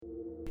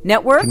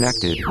Network.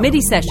 Connected.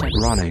 MIDI session.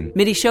 Running.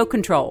 MIDI show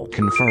control.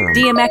 Confirmed.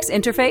 DMX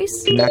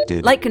interface.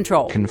 Connected. Light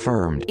control.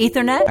 Confirmed.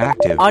 Ethernet.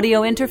 Active.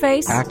 Audio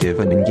interface.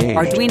 Active and engaged.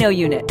 Arduino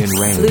unit. In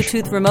range.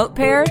 Bluetooth remote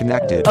pair.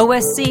 Connected.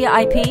 OSC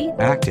IP.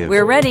 Active.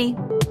 We're ready.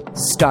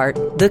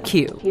 Start the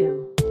Cue.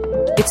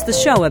 It's the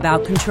show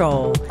about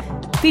control.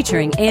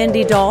 Featuring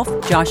Andy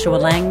Dolph, Joshua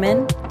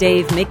Langman,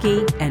 Dave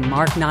Mickey, and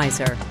Mark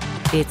Neiser.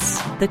 It's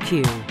The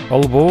Cue.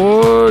 All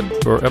aboard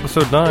for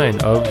episode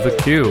 9 of The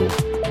Cue.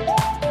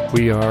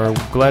 We are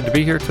glad to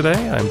be here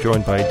today. I'm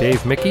joined by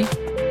Dave Mickey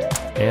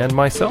and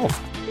myself.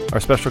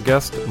 Our special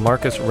guest,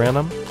 Marcus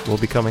Ranum, will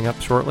be coming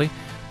up shortly.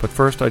 But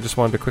first, I just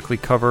wanted to quickly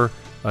cover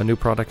a new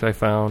product I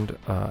found,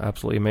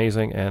 absolutely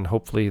amazing, and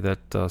hopefully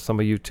that some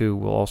of you too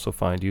will also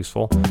find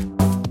useful.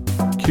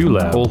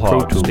 QLab, Pro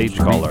Tools, Stage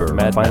Caller,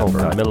 Final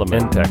Cut,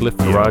 Milliment, Cliff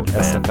Garage,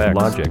 SFX,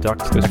 Logic, Duck,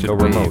 Twisted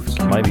Remotes,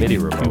 My MIDI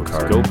Remote,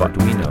 Go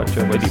Arduino,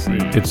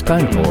 UDP. It's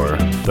time for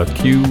the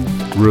Cue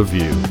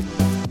Review.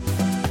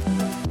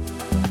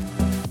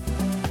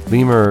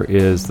 Lemur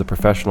is the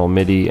professional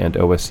MIDI and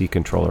OSC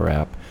controller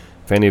app.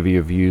 If any of you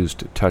have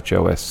used Touch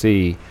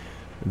OSC,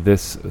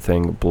 this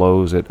thing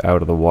blows it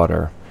out of the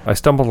water. I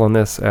stumbled on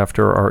this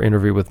after our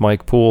interview with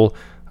Mike Poole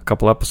a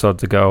couple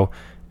episodes ago,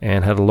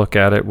 and had a look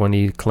at it when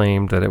he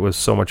claimed that it was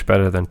so much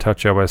better than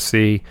Touch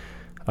OSC.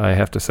 I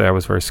have to say I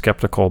was very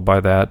skeptical by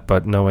that,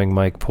 but knowing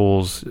Mike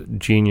Poole's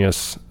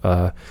genius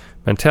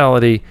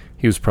mentality,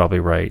 he was probably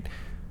right.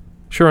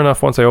 Sure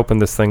enough, once I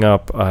opened this thing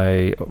up,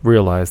 I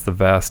realized the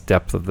vast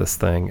depth of this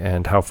thing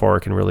and how far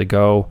it can really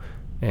go,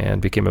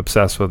 and became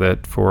obsessed with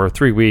it for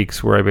 3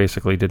 weeks, where I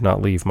basically did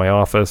not leave my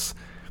office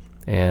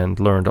and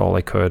learned all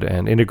I could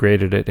and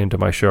integrated it into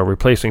my show,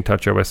 replacing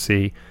Touch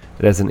OSC.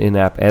 It has an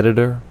in-app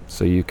editor,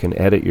 so you can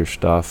edit your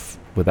stuff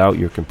without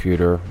your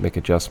computer, make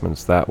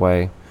adjustments that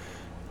way.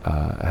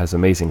 It has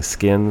amazing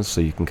skins, so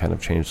you can kind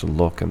of change the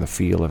look and the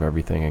feel of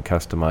everything and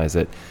customize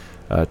it.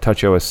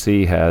 Touch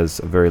OSC has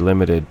a very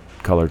limited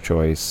color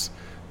choice.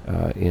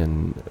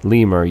 In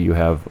Lemur, you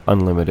have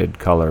unlimited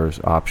colors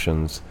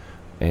options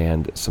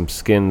and some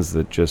skins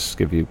that just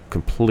give you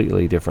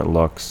completely different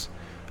looks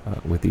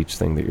with each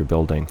thing that you're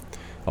building.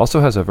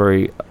 Also has a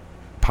very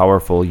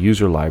powerful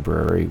user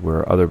library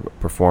where other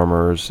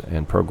performers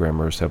and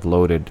programmers have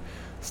loaded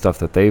stuff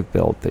that they've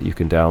built that you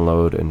can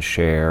download and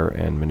share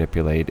and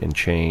manipulate and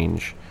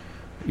change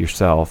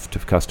yourself to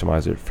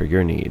customize it for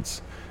your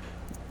needs.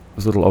 It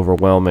was a little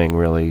overwhelming,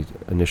 really,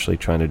 initially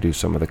trying to do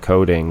some of the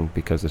coding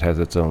because it has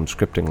its own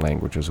scripting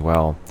language as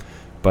well.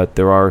 But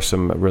there are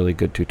some really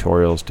good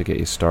tutorials to get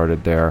you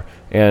started there,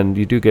 and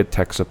you do get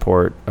tech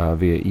support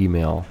via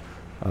email,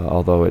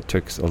 although it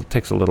takes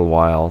a little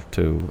while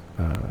to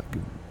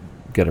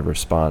get a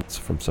response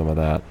from some of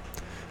that.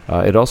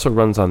 It also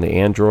runs on the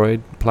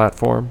Android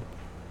platform.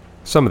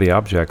 Some of the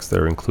objects that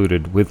are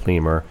included with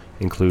Lemur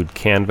include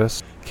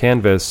Canvas.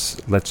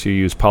 Canvas lets you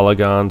use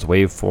polygons,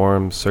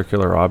 waveforms,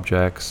 circular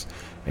objects,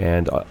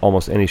 and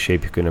almost any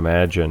shape you can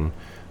imagine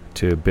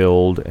to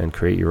build and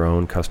create your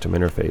own custom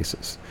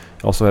interfaces.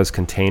 It also has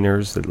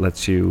containers that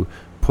lets you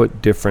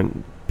put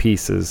different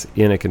pieces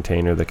in a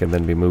container that can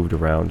then be moved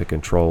around and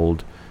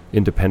controlled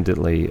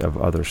independently of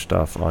other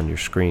stuff on your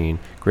screen.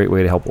 Great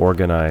way to help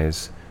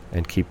organize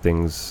and keep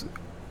things,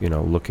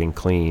 looking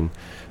clean.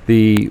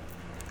 The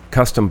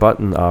custom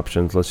button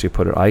options lets you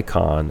put an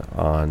icon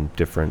on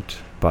different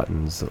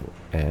buttons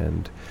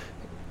and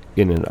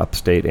in an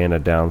upstate and a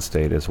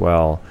downstate as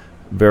well.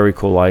 Very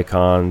cool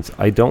icons.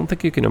 I don't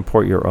think you can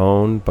import your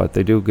own, but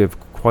they do give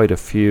quite a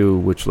few,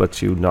 which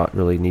lets you not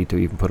really need to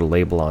even put a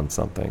label on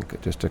something.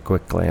 Just a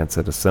quick glance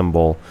at a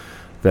symbol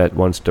that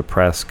once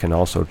depressed can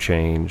also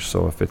change.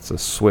 So if it's a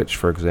switch,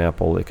 for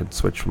example, it can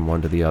switch from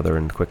one to the other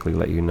and quickly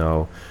let you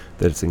know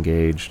that it's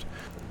engaged.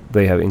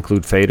 They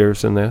include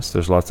faders in this.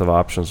 There's lots of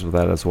options with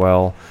that as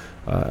well.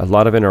 A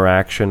lot of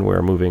interaction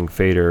where moving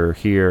fader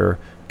here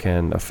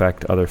can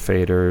affect other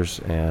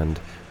faders, and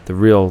the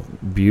real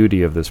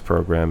beauty of this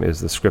program is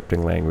the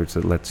scripting language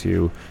that lets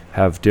you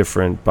have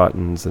different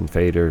buttons and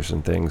faders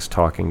and things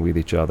talking with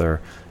each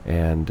other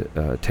and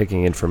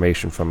taking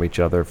information from each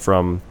other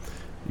from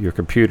your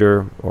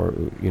computer or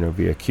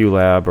via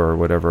QLab or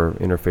whatever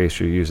interface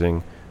you're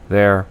using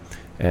there,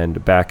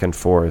 and back and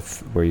forth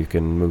where you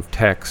can move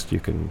text,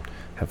 you can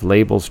have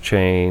labels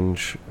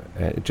change.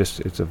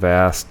 It's a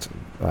vast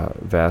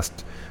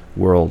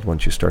world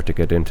once you start to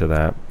get into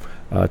that.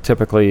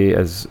 Typically,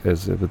 as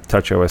with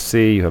Touch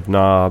OSC, you have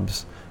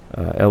knobs,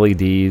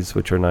 LEDs,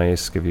 which are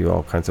nice, give you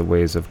all kinds of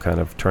ways of kind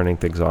of turning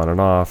things on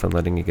and off and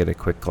letting you get a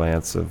quick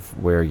glance of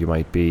where you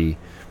might be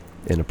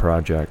in a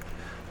project.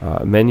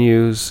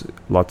 Menus,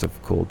 lots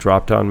of cool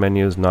drop-down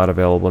menus, not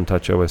available in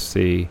Touch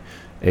OSC.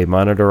 A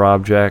monitor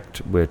object,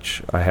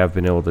 which I have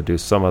been able to do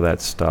some of that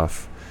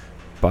stuff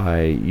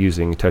by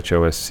using Touch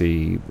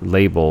OSC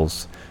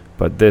labels,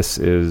 but this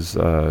is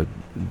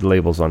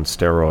labels on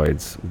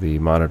steroids. The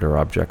monitor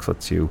objects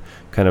lets you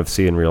kind of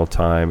see in real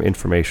time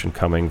information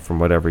coming from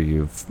whatever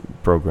you've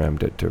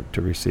programmed it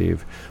to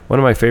receive. One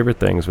of my favorite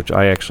things, which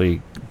I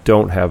actually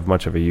don't have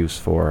much of a use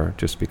for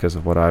just because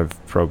of what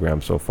I've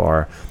programmed so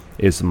far,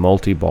 is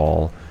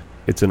multi-ball.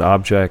 It's an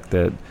object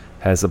that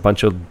has a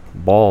bunch of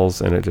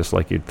balls in it, just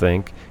like you'd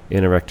think,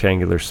 in a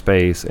rectangular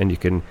space, and you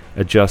can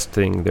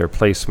adjusting their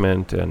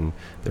placement and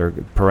their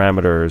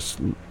parameters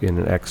in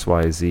an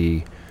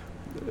XYZ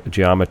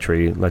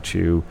geometry lets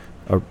you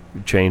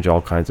change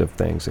all kinds of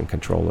things in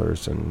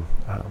controllers and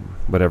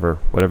whatever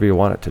you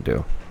want it to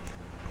do.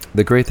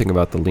 The great thing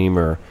about the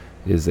Lemur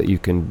is that you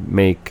can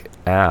make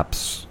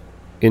apps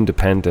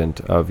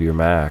independent of your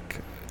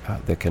Mac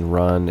that can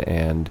run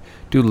and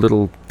do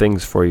little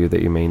things for you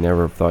that you may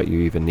never have thought you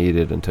even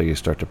needed until you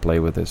start to play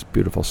with this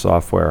beautiful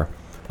software.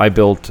 I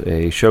built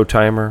a show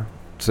timer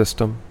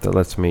system that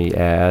lets me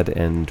add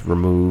and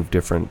remove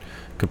different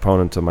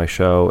components of my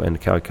show and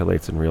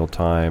calculates in real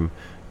time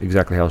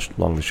exactly how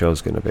long the show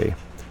is going to be.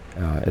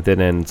 It then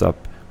ends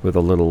up with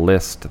a little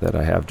list that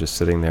I have just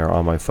sitting there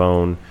on my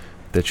phone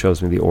that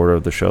shows me the order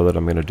of the show that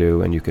I'm going to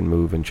do, and you can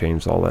move and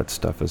change all that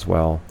stuff as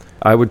well.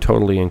 I would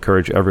totally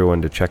encourage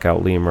everyone to check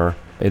out Lemur.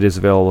 It is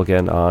available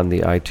again on the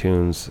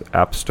iTunes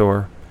App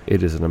Store.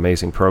 It is an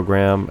amazing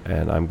program,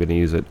 and I'm going to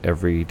use it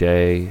every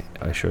day.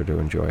 I sure do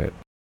enjoy it.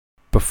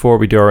 Before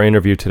we do our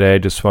interview today, I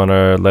just want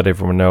to let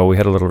everyone know we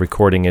had a little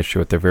recording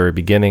issue at the very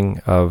beginning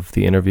of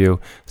the interview,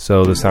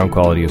 so the sound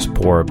quality is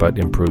poor but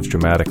improves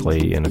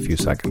dramatically in a few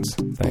seconds.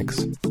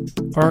 Thanks.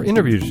 Our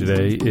interview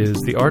today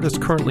is the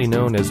artist currently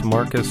known as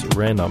Marcus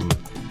Ranum.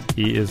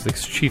 He is the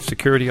Chief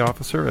Security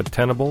Officer at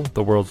Tenable,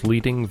 the world's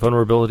leading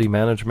vulnerability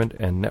management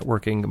and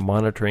networking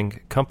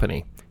monitoring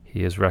company.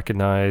 He is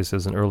recognized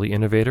as an early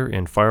innovator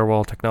in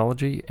firewall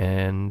technology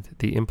and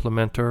the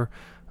implementer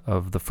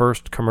of the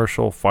first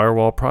commercial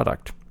firewall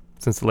product.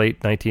 Since the late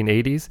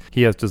 1980s,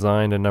 he has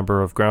designed a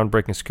number of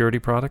groundbreaking security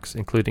products,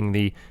 including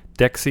the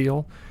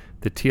DECSeal,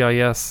 the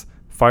TIS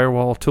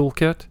Firewall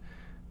Toolkit,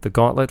 the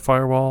Gauntlet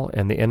Firewall,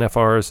 and the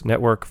NFR's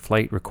Network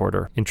Flight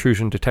Recorder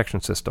intrusion detection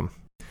system.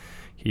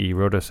 He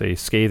wrote us a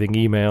scathing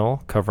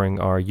email covering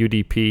our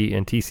UDP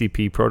and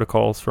TCP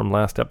protocols from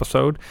last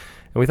episode,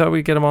 and we thought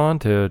we'd get him on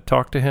to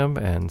talk to him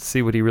and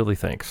see what he really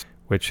thinks,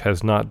 which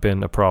has not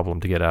been a problem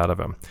to get out of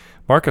him.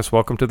 Marcus,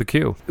 welcome to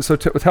theCUBE. So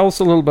tell us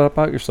a little bit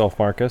about yourself,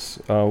 Marcus.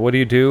 What do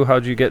you do? How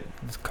did you get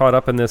caught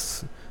up in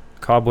this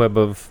cobweb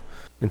of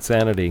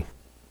insanity?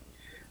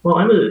 Well,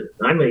 I'm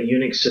a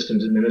Unix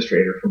systems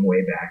administrator from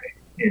way back,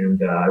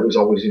 and I was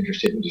always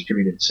interested in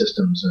distributed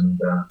systems. And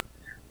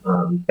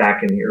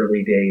back in the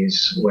early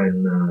days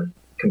when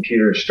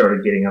computers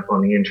started getting up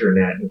on the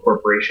internet and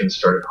corporations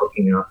started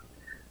hooking up,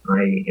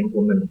 I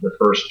implemented the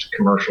first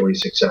commercially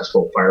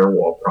successful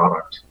firewall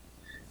product,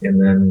 and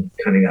then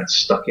kind of got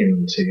stuck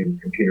into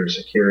computer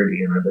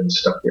security, and I've been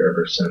stuck there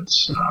ever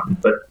since.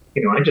 But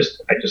I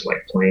just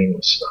like playing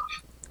with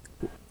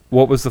stuff.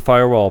 What was the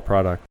firewall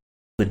product?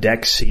 The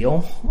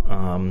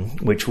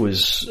DECSeal, which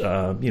was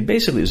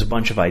basically it was a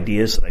bunch of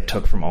ideas that I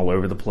took from all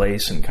over the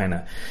place and kind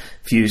of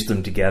fused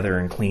them together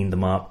and cleaned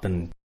them up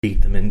and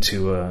beat them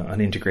into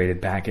an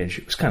integrated package.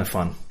 It was kind of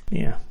fun.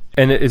 Yeah.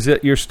 And is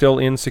it you're still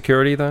in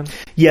security then?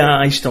 Yeah,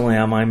 I still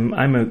am. I'm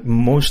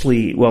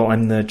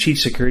the chief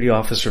security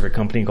officer of a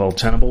company called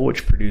Tenable,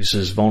 which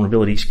produces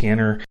vulnerability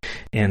scanner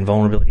and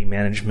vulnerability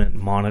management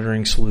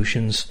monitoring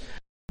solutions,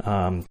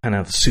 kind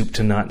of soup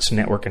to nuts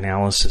network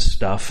analysis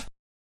stuff.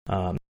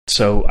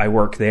 So I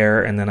work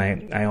there, and then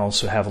I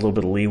also have a little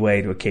bit of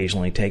leeway to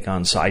occasionally take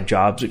on side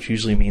jobs, which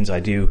usually means I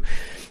do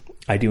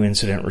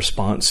incident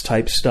response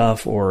type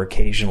stuff, or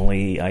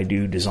occasionally I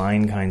do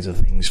design kinds of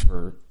things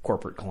for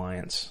corporate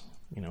clients,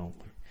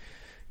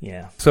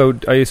 Yeah. So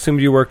I assumed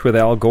you worked with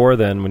Al Gore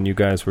then when you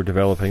guys were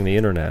developing the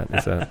internet.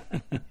 Is that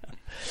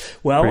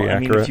well, pretty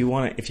accurate?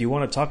 if you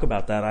want to talk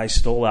about that, I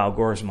stole Al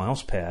Gore's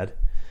mouse pad.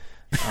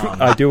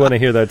 I do want to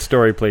hear that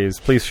story,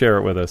 please. Please share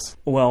it with us.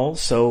 Well,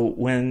 so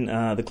when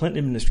the Clinton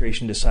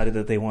administration decided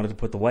that they wanted to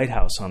put the White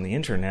House on the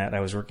internet,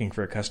 I was working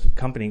for a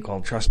company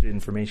called Trusted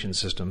Information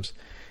Systems.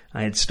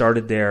 I had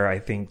started there, I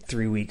think,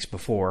 3 weeks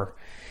before,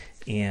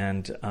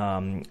 and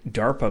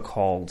DARPA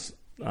called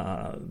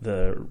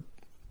the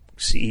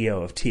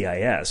CEO of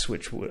TIS,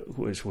 which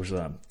was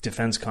a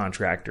defense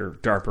contractor,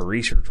 DARPA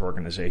research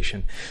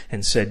organization,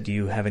 and said, "Do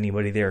you have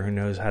anybody there who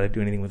knows how to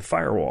do anything with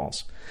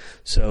firewalls?"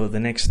 So the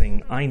next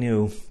thing I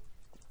knew,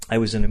 I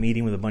was in a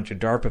meeting with a bunch of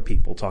DARPA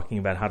people talking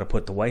about how to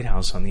put the White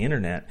House on the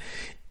internet,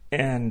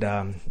 and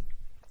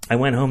I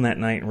went home that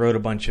night and wrote a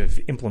bunch of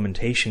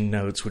implementation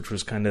notes, which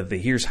was kind of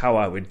here's how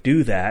I would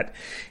do that.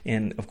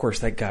 And of course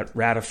that got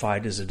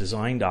ratified as a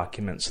design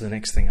document. So the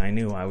next thing I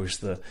knew, I was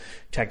the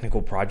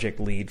technical project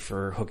lead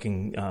for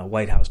hooking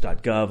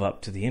whitehouse.gov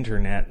up to the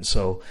internet. And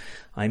so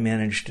I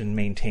managed and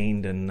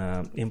maintained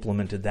and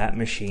implemented that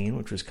machine,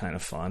 which was kind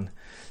of fun.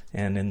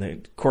 And in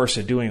the course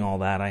of doing all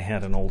that, I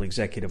had an old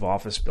executive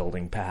office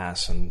building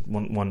pass. And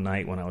one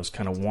night when I was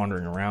kind of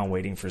wandering around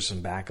waiting for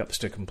some backups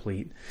to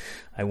complete,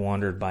 I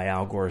wandered by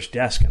Al Gore's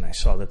desk and I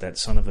saw that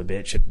son of a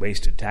bitch had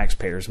wasted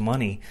taxpayers'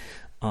 money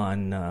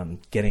on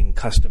getting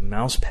custom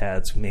mouse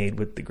pads made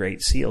with the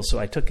Great Seal. So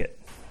I took it.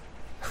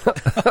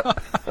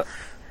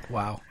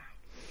 Wow.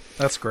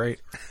 That's great.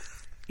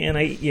 And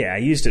I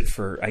used it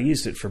for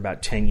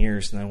about 10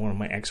 years, and then one of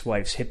my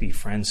ex-wife's hippie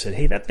friends said,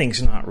 "Hey, that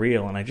thing's not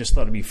real," and I just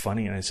thought it'd be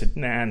funny, and I said,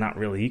 "Nah, not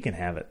really. You can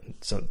have it."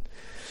 So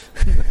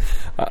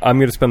I'm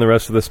going to spend the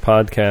rest of this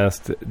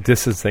podcast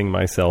distancing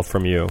myself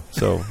from you,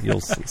 so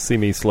you'll see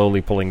me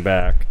slowly pulling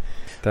back.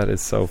 That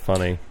is so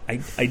funny.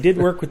 I did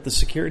work with the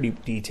security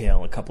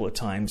detail a couple of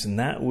times, and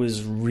that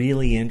was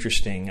really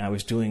interesting. I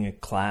was doing a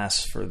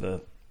class for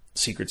the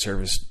Secret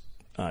Service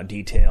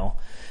detail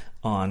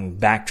on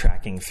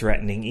backtracking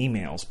threatening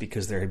emails,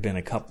 because there had been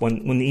a couple,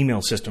 when the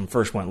email system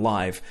first went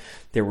live,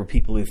 there were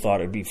people who thought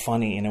it would be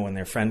funny, when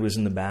their friend was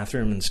in the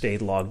bathroom and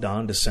stayed logged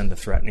on, to send a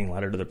threatening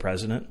letter to the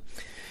president,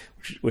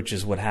 which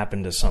is what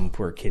happened to some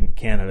poor kid in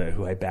Canada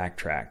who I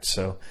backtracked.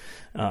 So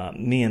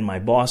me and my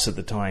boss at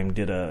the time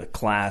did a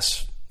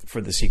class for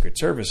the Secret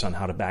Service on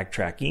how to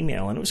backtrack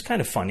email, and it was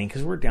kind of funny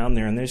because we're down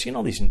there and there's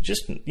these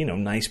just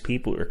nice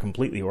people who are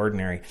completely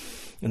ordinary,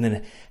 and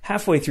then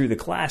halfway through the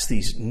class,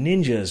 these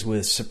ninjas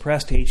with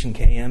suppressed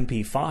H&K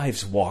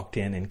MP5s walked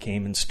in and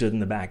came and stood in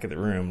the back of the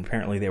room.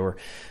 Apparently there were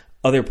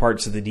other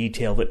parts of the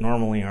detail that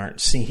normally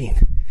aren't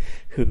seen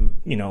who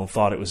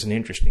thought it was an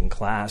interesting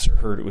class or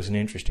heard it was an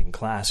interesting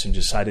class and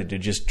decided to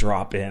just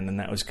drop in, and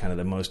that was kind of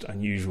the most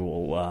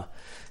unusual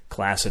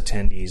class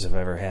attendees I've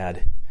ever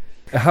had.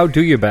 How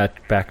do you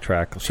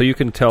backtrack? So you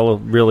can tell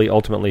really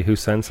ultimately who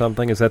sent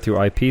something? Is that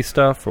through IP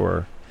stuff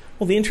or?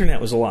 Well, the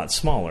internet was a lot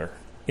smaller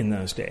in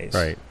those days.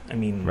 Right. I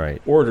mean, right.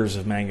 Orders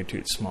of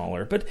magnitude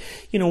smaller. But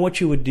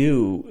what you would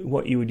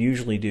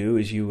usually do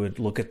is you would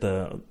look at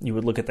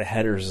the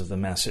headers of the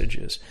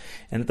messages,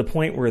 and at the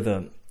point where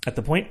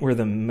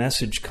the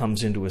message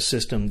comes into a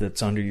system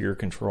that's under your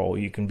control,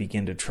 you can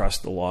begin to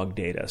trust the log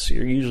data. So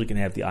you're usually going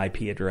to have the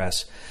IP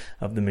address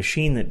of the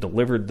machine that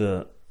delivered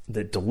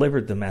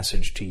the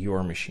message to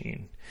your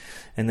machine.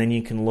 And then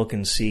you can look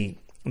and see,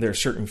 there are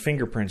certain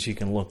fingerprints you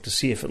can look to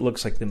see if it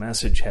looks like the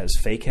message has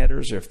fake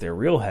headers or if they're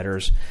real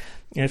headers.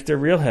 And if they're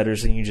real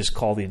headers, then you just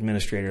call the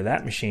administrator of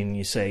that machine and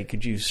you say,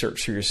 could you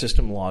search through your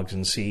system logs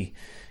and see,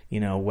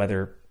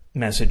 whether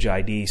message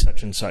ID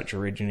such and such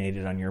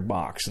originated on your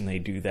box? And they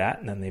do that,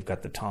 and then they've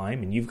got the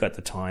time and you've got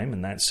the time,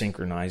 and that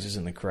synchronizes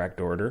in the correct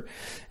order.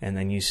 And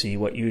then you see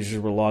what users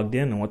were logged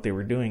in and what they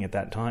were doing at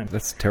that time.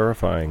 That's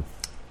terrifying.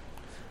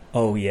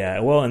 Oh,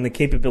 yeah. Well, and the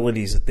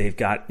capabilities that they've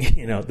got,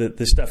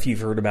 the stuff you've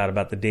heard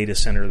about the data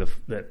center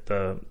that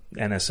the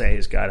NSA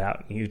has got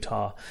out in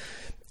Utah,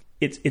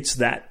 it's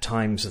that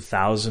times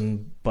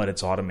 1,000, but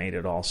it's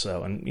automated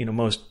also. And,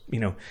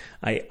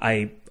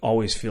 I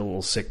always feel a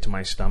little sick to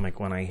my stomach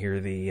when I hear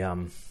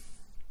the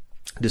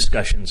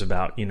discussions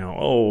about, the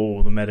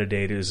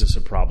metadata, is this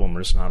a problem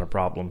or it's not a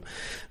problem?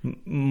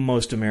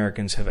 Most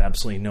Americans have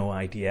absolutely no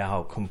idea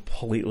how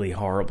completely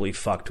horribly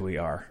fucked we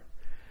are.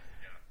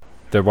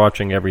 They're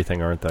watching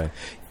everything, aren't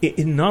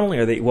they? Not only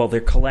are they, they're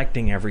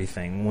collecting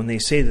everything. When they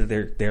say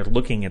that they're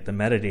looking at the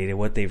metadata,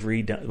 what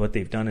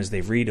they've done is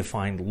they've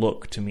redefined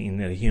look to mean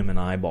that a human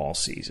eyeball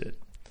sees it.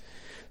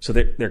 So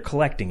they're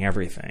collecting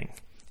everything,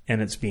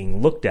 and it's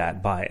being looked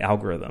at by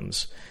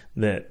algorithms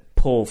that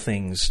pull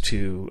things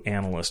to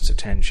analysts'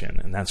 attention,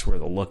 and that's where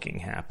the looking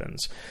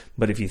happens.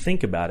 But if you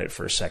think about it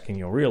for a second,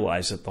 you'll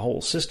realize that the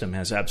whole system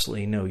has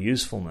absolutely no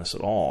usefulness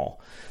at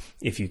all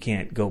if you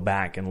can't go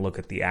back and look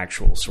at the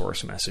actual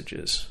source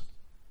messages.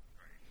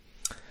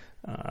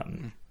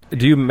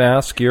 Do you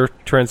mask your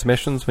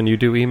transmissions when you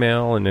do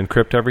email and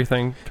encrypt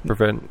everything to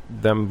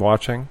prevent them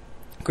watching?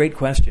 Great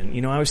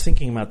question. I was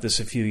thinking about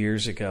this a few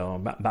years ago,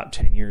 about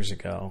 10 years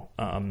ago.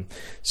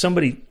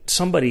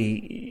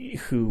 Somebody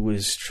who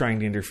was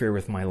trying to interfere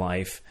with my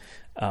life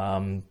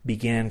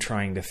began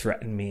trying to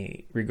threaten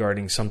me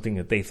regarding something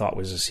that they thought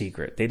was a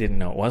secret. They didn't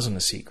know it wasn't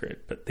a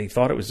secret, but they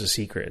thought it was a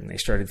secret, and they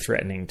started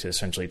threatening to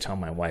essentially tell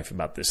my wife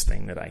about this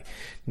thing that I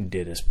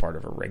did as part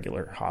of a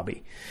regular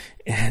hobby.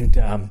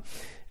 And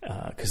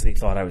because they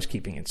thought I was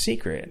keeping it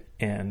secret.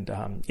 And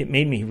it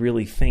made me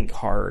really think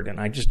hard, and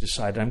I just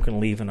decided I'm going to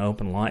leave an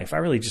open life. I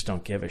really just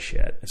don't give a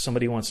shit. If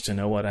somebody wants to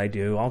know what I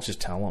do, I'll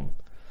just tell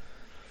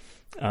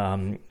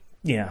them.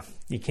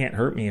 You can't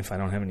hurt me if I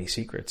don't have any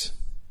secrets.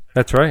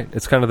 That's right.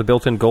 It's kind of the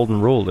built-in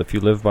golden rule. If you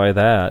live by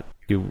that,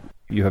 you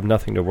have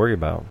nothing to worry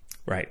about.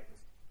 Right.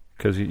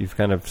 Because you've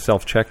kind of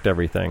self-checked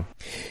everything.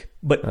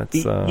 But,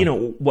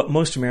 what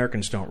most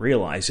Americans don't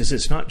realize is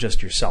it's not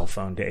just your cell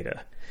phone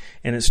data,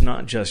 and it's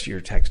not just your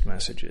text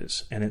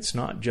messages, and it's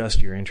not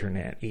just your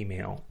internet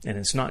email, and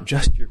it's not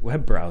just your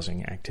web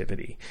browsing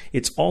activity.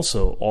 It's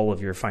also all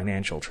of your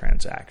financial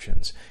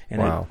transactions.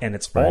 And wow.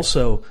 It's right.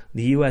 Also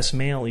the U.S.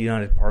 Mail,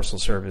 United Parcel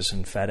Service,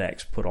 and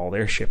FedEx put all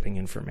their shipping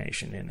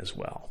information in as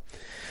well.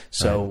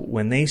 So right.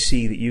 When they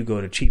see that you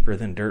go to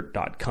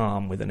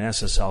cheaperthandirt.com with an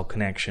SSL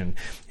connection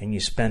and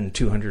you spend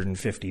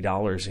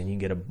 $250 and you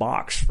get a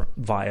box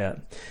via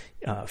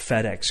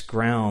FedEx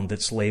ground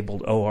that's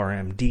labeled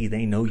ORMD,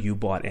 they know you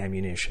bought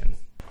ammunition.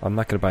 I'm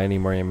not going to buy any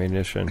more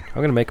ammunition. I'm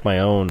going to make my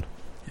own.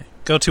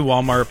 Go to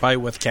Walmart, buy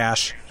it with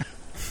cash.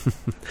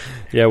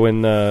 Yeah,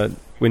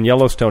 when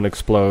Yellowstone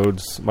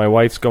explodes, my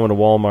wife's going to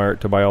Walmart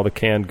to buy all the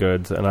canned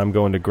goods, and I'm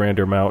going to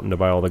Grander Mountain to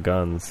buy all the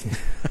guns.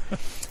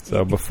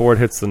 So before it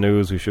hits the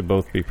news, we should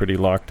both be pretty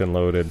locked and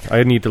loaded.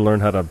 I need to learn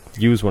how to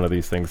use one of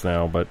these things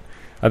now, but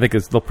I think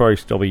there'll probably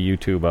still be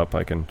YouTube up.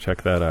 I can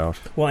check that out.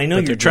 Well, I know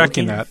you're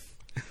tracking that.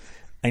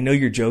 I know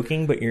you're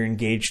joking, but you're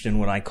engaged in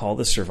what I call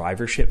the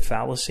survivorship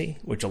fallacy,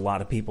 which a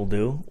lot of people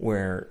do,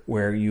 where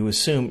you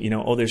assume,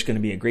 there's going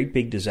to be a great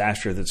big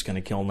disaster that's going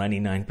to kill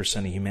 99%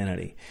 of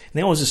humanity. And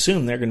they always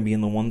assume they're going to be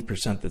in the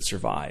 1% that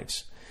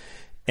survives.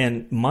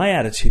 And my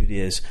attitude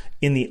is,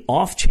 in the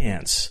off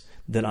chance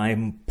that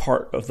I'm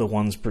part of the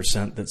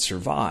 1% that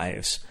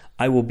survives,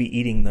 I will be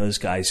eating those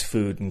guys'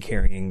 food and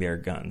carrying their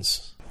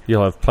guns.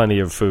 You'll have plenty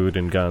of food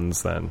and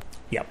guns then.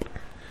 Yep.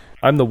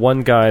 I'm the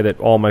one guy that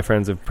all my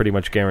friends have pretty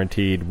much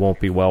guaranteed won't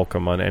be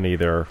welcome on any of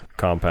their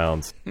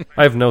compounds.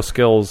 I have no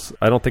skills.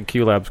 I don't think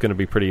QLab's going to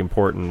be pretty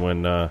important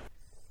when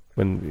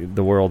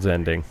the world's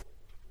ending.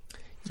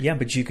 Yeah,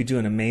 but you could do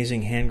an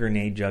amazing hand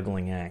grenade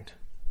juggling act.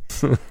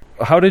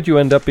 How did you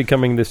end up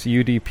becoming this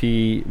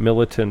UDP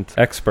militant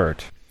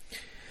expert?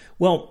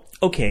 Well,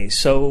 okay,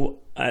 so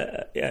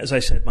as I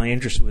said, my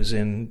interest was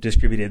in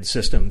distributed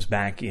systems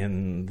back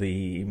in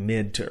the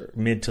mid to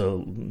mid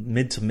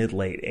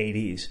late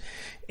 80s,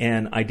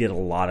 and I did a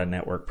lot of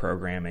network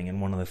programming.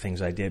 And one of the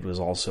things I did was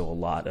also a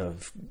lot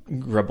of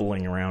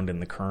grubbling around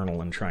in the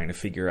kernel and trying to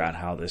figure out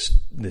how this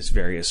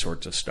various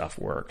sorts of stuff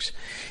works.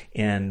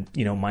 And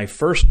my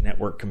first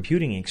network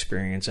computing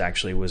experience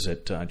actually was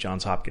at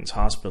Johns Hopkins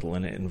Hospital,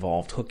 and it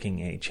involved hooking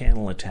a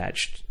channel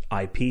attached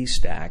IP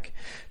stack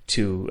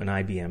to an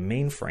IBM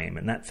mainframe,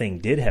 and that thing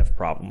did have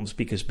problems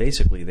because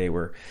basically they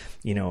were,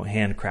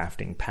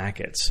 handcrafting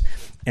packets.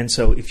 And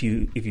so if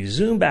you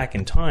zoom back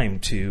in time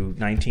to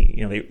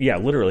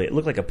literally it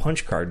looked like a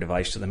punch card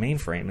device to the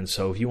mainframe. And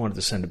so if you wanted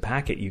to send a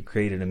packet, you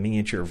created a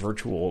miniature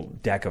virtual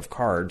deck of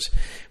cards,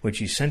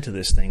 which you sent to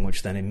this thing,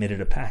 which then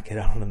emitted a packet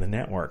out on the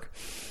network.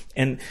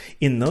 And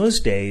in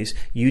those days,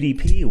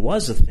 UDP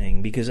was a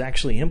thing because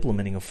actually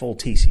implementing a full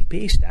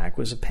TCP stack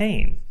was a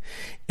pain.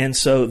 And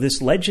so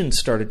this legend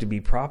started to be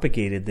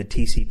propagated that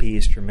TCP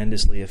is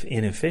tremendously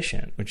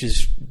inefficient, which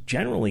is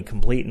generally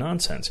complete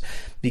nonsense.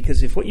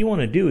 Because if what you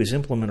want to do is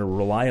implement a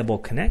reliable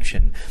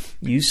connection,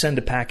 you send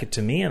a packet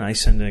to me and I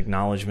send an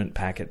acknowledgement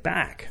packet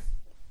back.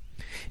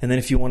 And then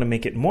if you want to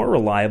make it more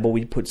reliable,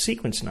 we put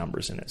sequence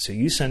numbers in it. So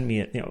you send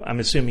me, I'm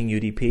assuming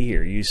UDP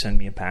here. You send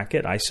me a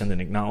packet, I send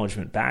an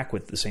acknowledgement back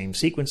with the same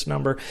sequence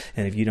number,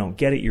 and if you don't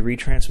get it, you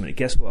retransmit it.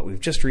 Guess what? We've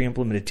just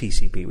re-implemented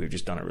TCP. We've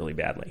just done it really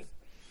badly.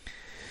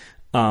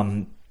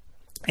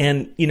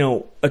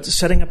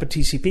 Setting up a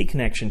TCP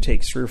connection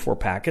takes 3 or 4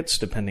 packets,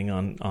 depending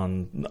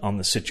on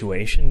the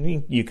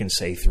situation. You can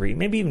say 3,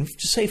 maybe even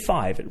just say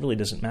 5. It really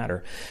doesn't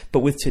matter. But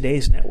with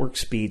today's network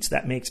speeds,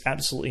 that makes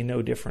absolutely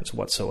no difference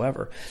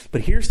whatsoever.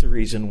 But here's the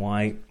reason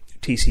why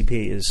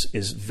TCP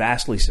is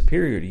vastly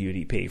superior to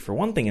UDP. For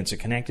one thing, it's a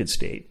connected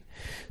state.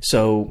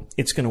 So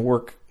it's going to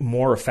work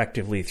more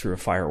effectively through a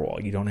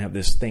firewall. You don't have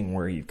this thing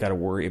where you've got to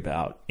worry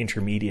about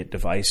intermediate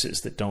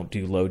devices that don't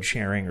do load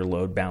sharing or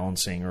load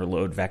balancing or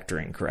load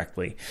vectoring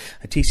correctly.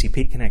 A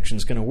TCP connection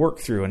is going to work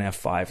through an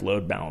F5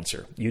 load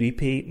balancer.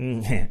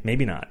 UDP,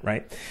 maybe not,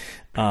 right?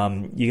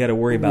 You got to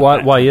worry about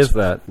that. Why is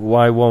that?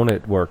 Why won't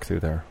it work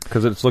through there?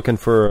 Because it's looking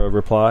for a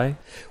reply?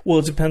 Well,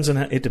 it depends on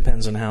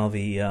how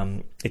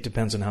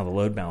the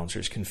load balancer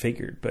is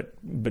configured.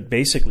 But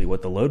basically,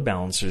 what the load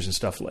balancers and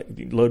stuff like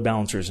load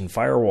balancers and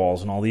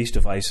firewalls and all these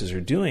devices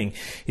are doing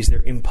is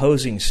they're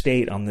imposing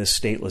state on this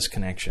stateless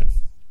connection.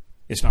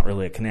 It's not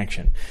really a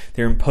connection.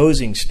 They're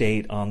imposing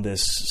state on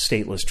this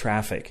stateless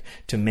traffic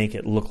to make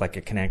it look like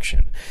a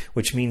connection,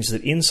 which means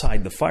that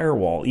inside the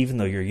firewall, even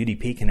though your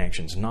UDP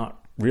connection's not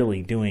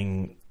really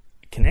doing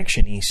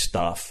connection-y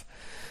stuff,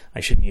 I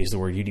shouldn't use the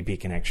word UDP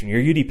connection.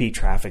 Your UDP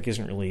traffic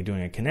isn't really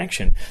doing a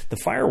connection. The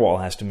firewall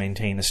has to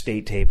maintain a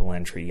state table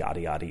entry,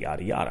 yada, yada,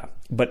 yada, yada.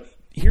 But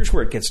here's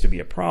where it gets to be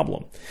a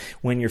problem.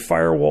 When your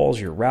firewalls,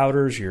 your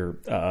routers, your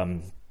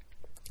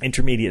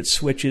intermediate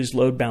switches,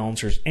 load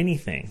balancers,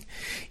 anything,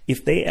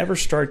 if they ever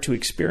start to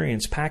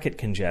experience packet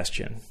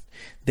congestion,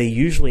 they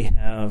usually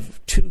have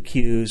 2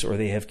 queues, or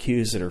they have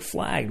queues that are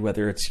flagged,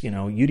 whether it's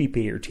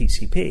UDP or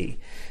TCP.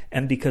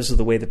 And because of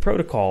the way the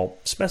protocol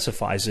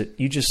specifies it,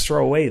 you just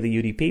throw away the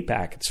UDP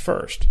packets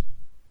first.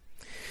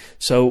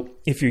 So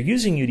if you're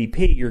using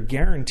UDP, you're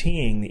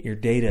guaranteeing that your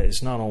data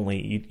is not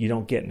only, you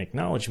don't get an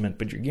acknowledgement,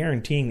 but you're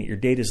guaranteeing that your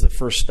data is the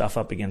first stuff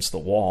up against the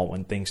wall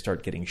when things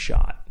start getting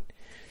shot.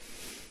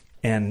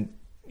 And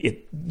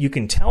you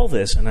can tell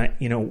this, and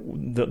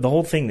the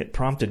whole thing that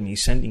prompted me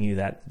sending you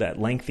that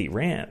lengthy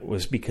rant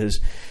was because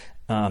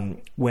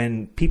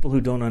when people who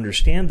don't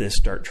understand this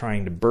start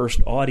trying to burst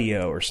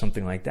audio or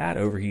something like that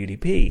over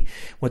UDP,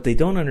 what they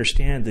don't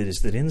understand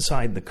is that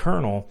inside the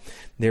kernel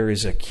there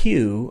is a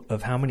queue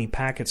of how many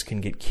packets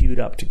can get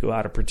queued up to go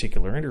out a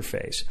particular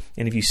interface.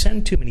 And if you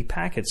send too many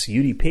packets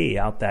UDP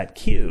out that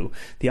queue,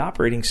 the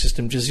operating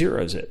system just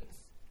zeroes it.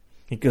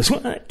 It goes,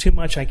 well, too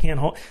much, I can't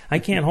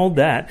hold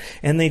that,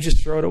 and they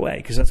just throw it away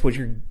because that's what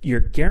you're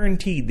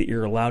guaranteed that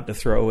you're allowed to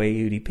throw away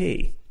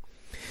UDP.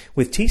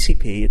 With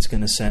TCP, it's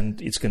going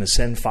to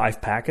send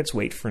 5 packets,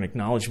 wait for an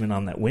acknowledgement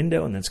on that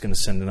window, and then it's going to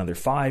send another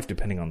 5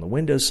 depending on the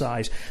window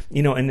size.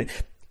 And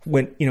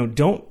when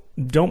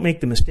don't make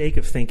the mistake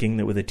of thinking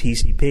that with a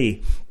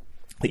TCP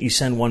that you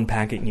send 1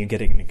 packet and you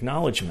get an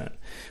acknowledgement.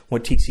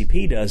 What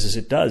TCP does is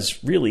it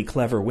does really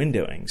clever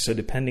windowing. So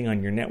depending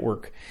on your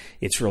network,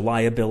 its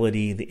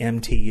reliability, the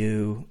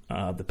MTU,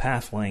 the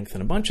path length,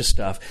 and a bunch of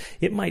stuff,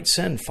 it might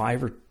send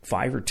 5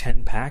 or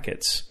 10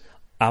 packets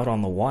out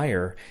on the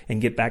wire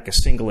and get back a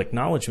single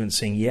acknowledgement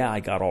saying, yeah, I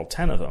got all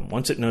 10 of them.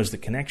 Once it knows the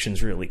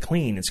connection's really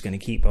clean, it's going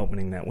to keep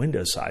opening that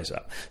window size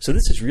up. So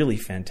this is really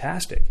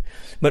fantastic.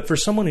 But for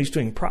someone who's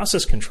doing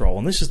process control,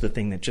 and this is the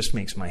thing that just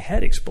makes my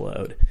head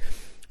explode,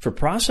 for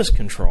process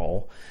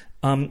control,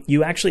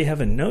 you actually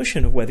have a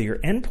notion of whether your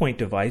endpoint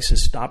device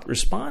has stopped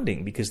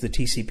responding because the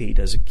TCP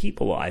does a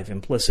keep alive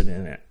implicit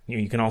in it.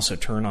 You can also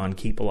turn on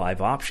keep alive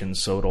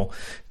options, so it'll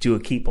do a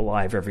keep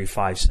alive every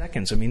 5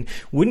 seconds. I mean,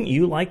 wouldn't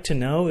you like to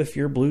know if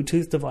your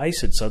Bluetooth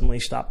device had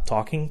suddenly stopped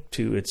talking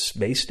to its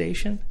base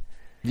station?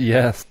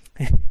 Yes.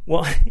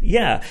 Well,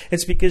 yeah,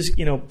 it's because,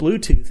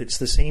 Bluetooth, it's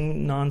the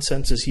same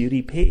nonsense as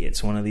UDP.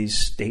 It's one of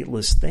these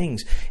stateless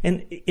things.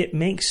 And it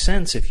makes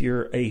sense if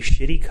you're a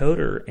shitty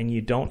coder and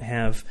you don't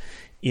have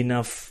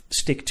enough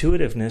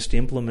stick-to-itiveness to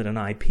implement an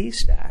IP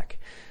stack,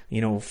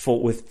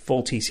 with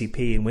full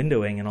TCP and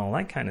windowing and all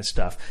that kind of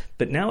stuff.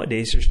 But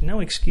nowadays, there's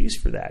no excuse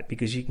for that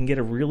because you can get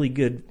a really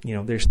good,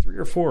 there's 3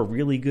 or 4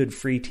 really good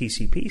free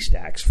TCP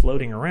stacks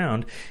floating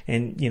around,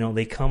 and,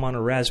 they come on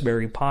a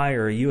Raspberry Pi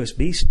or a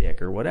USB stick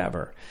or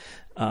whatever.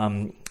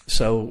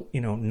 So,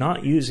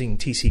 not using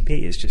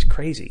TCP is just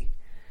crazy.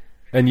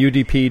 And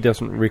UDP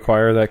doesn't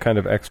require that kind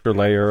of extra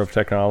layer of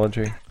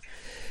technology?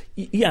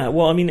 Yeah,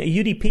 well, I mean,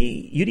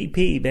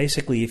 UDP,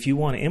 basically, if you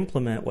want to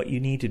implement, what you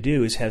need to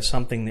do is have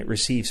something that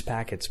receives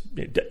packets.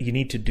 You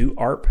need to do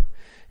ARP,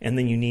 and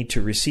then you need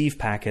to receive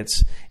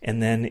packets. And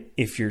then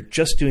if you're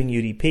just doing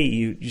UDP,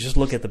 you just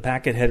look at the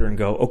packet header and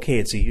go, okay,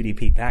 it's a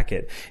UDP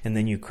packet. And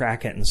then you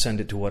crack it and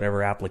send it to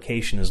whatever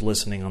application is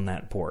listening on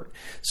that port.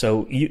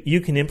 So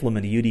you can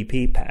implement a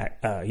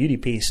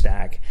UDP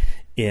stack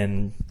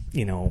in,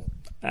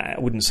 I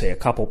wouldn't say a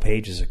couple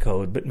pages of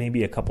code, but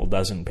maybe a couple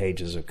dozen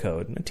pages of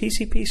code. And a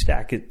TCP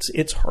stack,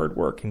 it's hard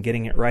work, and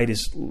getting it right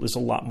is a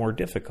lot more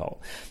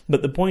difficult.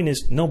 But the point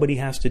is, nobody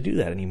has to do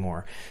that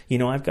anymore.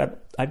 I've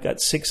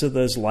got 6 of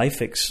those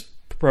Lifix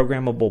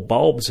programmable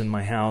bulbs in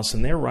my house,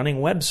 and they're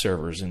running web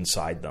servers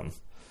inside them.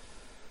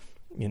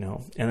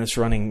 And it's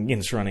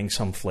running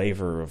some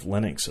flavor of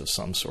Linux of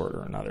some sort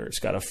or another. It's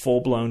got a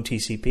full-blown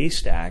TCP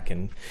stack,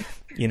 and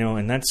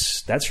and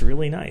that's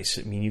really nice.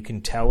 I mean, you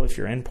can tell if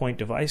your endpoint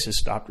device has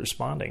stopped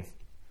responding.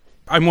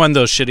 I'm one of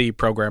those shitty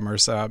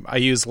programmers. I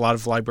use a lot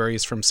of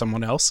libraries from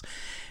someone else.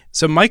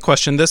 So my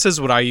question, this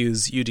is what I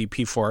use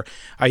UDP for.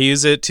 I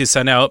use it to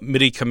send out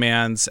MIDI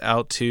commands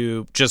out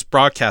to just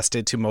broadcast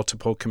it to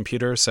multiple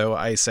computers. So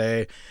I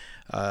say,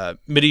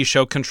 MIDI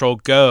show control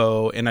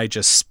go, and I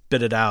just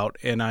spit it out,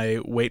 and I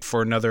wait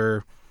for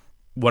another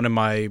one of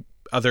my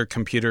other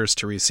computers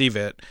to receive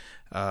it.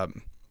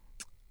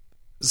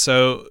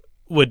 So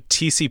would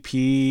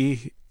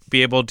TCP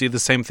be able to do the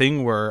same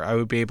thing, where I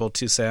would be able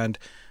to send,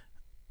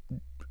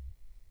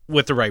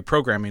 with the right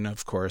programming,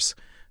 of course,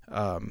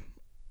 a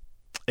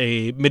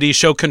MIDI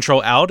show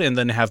control out and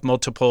then have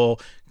multiple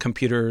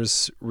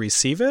computers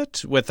receive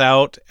it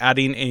without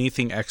adding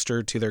anything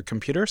extra to their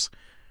computers?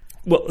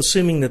 Well,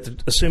 assuming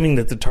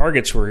that the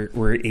targets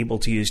were able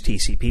to use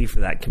TCP for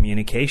that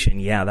communication,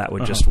 yeah, that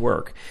would just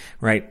work,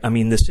 right? I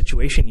mean, the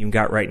situation you've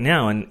got right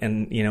now,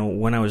 and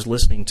when I was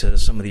listening to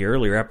some of the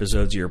earlier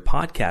episodes of your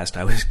podcast,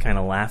 I was kind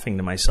of laughing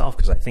to myself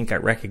because I think I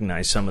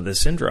recognize some of the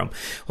syndrome.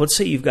 Let's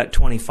say you've got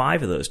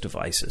 25 of those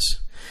devices.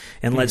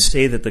 And let's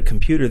say that the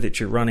computer that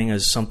you're running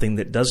is something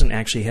that doesn't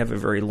actually have a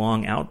very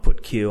long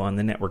output queue on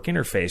the network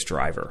interface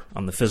driver,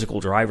 on the physical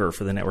driver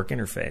for the network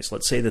interface.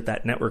 Let's say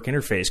that network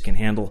interface can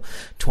handle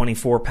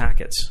 24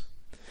 packets.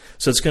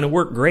 So it's going to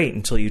work great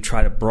until you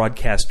try to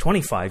broadcast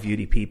 25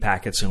 UDP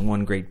packets in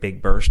one great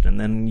big burst, and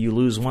then you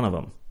lose one of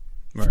them.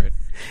 Right.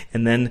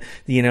 And then,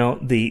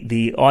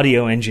 the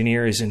audio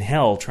engineer is in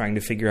hell trying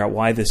to figure out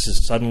why this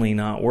is suddenly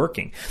not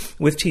working.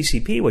 With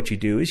TCP, what you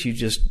do is you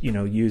just,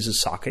 use a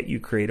socket,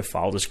 you create a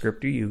file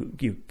descriptor,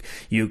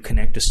 you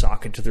connect a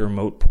socket to the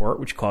remote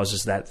port, which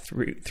causes that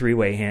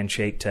three-way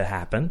handshake to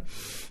happen.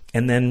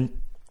 And then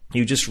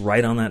you just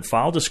write on that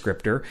file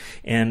descriptor,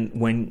 and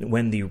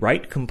when the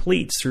write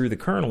completes through the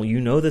kernel, you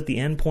know that the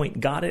endpoint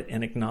got it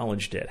and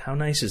acknowledged it. How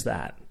nice is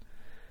that?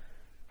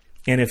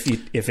 And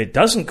if it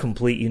doesn't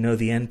complete,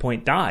 the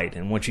endpoint died.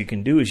 And what you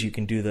can do is you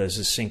can do those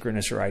as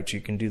synchronous writes.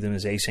 You can do them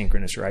as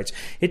asynchronous writes.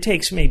 It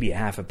takes maybe a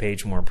half a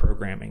page more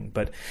programming.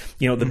 But,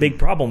 the big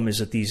problem is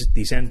that these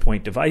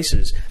endpoint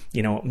devices,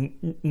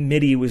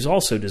 MIDI was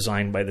also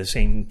designed by the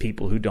same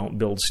people who don't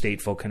build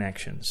stateful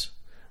connections.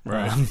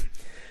 Right.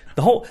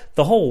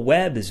 The whole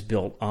web is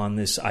built on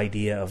this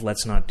idea of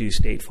let's not do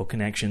stateful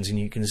connections, and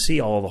you can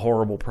see all the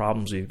horrible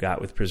problems we've got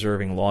with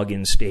preserving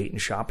login state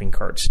and shopping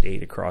cart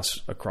state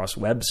across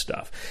web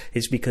stuff.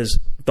 It's because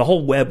the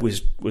whole web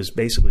was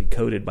basically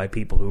coded by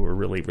people who were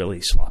really,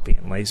 really sloppy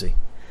and lazy.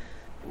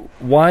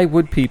 Why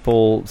would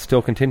people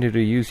still continue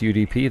to use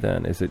UDP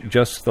then? Is it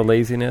just the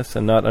laziness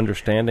and not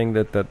understanding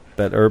that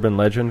urban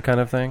legend kind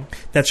of thing?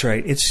 That's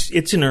right.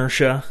 It's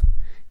inertia.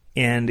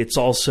 And it's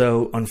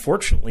also,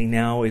 unfortunately,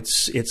 now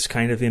it's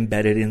kind of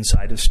embedded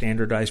inside of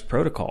standardized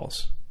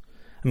protocols.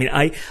 I mean,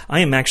 I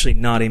am actually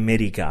not a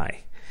MIDI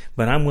guy,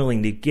 but I'm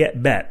willing to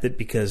bet that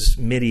because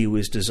MIDI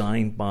was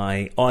designed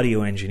by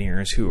audio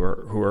engineers who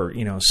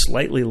are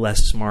slightly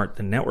less smart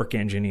than network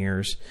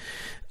engineers,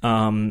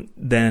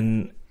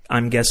 then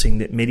I'm guessing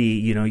that MIDI,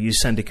 you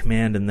send a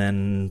command and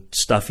then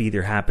stuff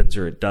either happens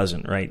or it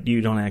doesn't, right?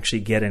 You don't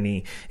actually get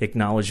any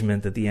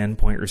acknowledgement that the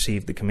endpoint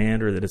received the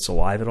command or that it's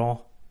alive at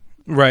all.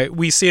 Right.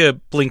 We see a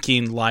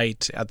blinking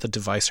light at the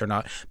device or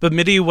not. But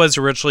MIDI was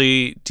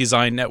originally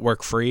designed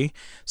network free.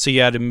 So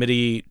you had a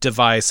MIDI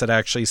device that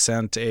actually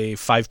sent a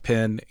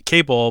 5-pin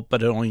cable,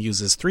 but it only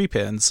uses 3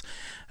 pins,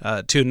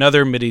 to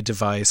another MIDI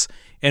device,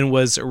 and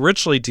was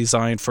originally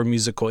designed for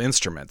musical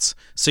instruments.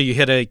 So you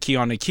hit a key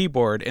on a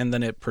keyboard and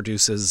then it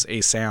produces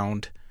a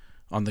sound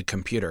on the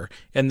computer.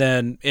 And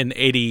then in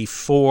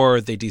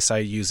 84, they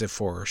decided to use it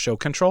for show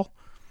control.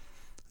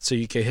 So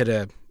you could hit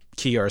a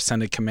key or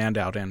send a command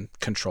out and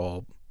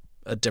control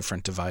a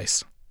different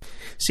device.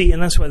 See,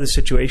 and that's why the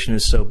situation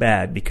is so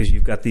bad, because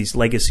you've got these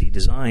legacy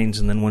designs,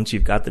 and then once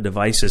you've got the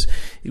devices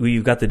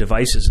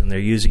and they're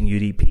using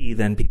UDP,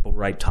 then people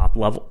write top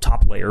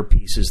layer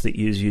pieces that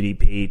use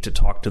UDP to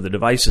talk to the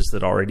devices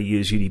that already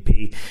use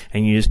UDP,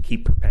 and you just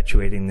keep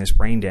perpetuating this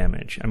brain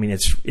damage. I mean,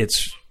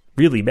 it's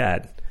really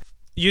bad.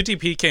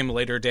 UDP came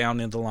later down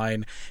in the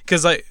line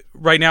because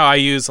right now I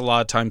use a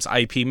lot of times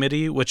IP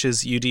MIDI, which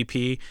is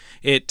UDP.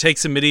 It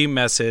takes a MIDI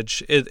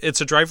message.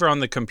 It's a driver on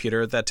the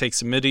computer that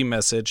takes a MIDI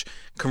message,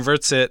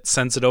 converts it,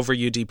 sends it over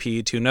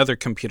UDP to another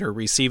computer,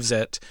 receives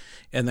it,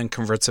 and then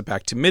converts it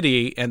back to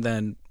MIDI, and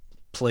then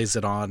plays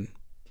it on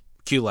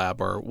QLab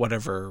or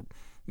whatever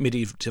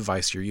MIDI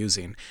device you're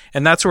using.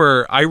 And that's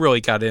where I really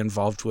got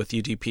involved with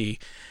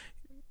UDP,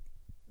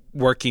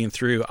 working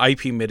through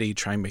IP MIDI,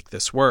 trying to make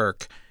this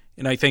work.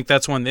 And I think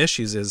that's one of the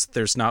issues is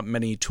there's not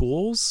many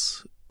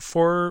tools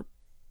for,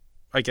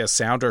 I guess,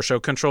 sound or show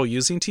control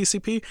using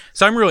TCP.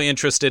 So I'm really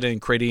interested in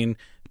creating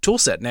a tool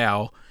set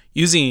now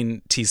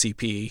using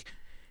TCP,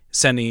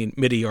 sending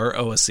MIDI or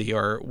OSC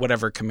or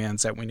whatever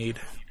commands that we need.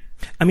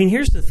 I mean,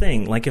 here's the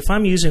thing. Like, if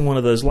I'm using one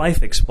of those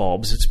LifeX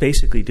bulbs, it's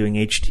basically doing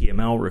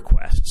HTML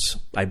requests,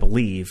 I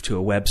believe, to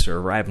a web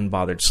server. I haven't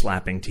bothered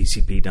slapping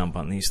TCP dump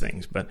on these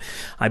things, but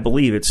I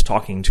believe it's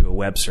talking to a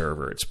web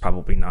server. It's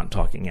probably not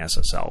talking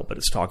SSL, but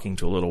it's talking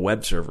to a little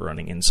web server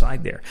running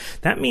inside there.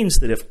 That means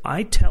that if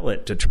I tell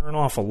it to turn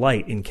off a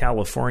light in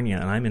California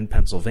and I'm in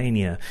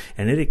Pennsylvania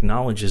and it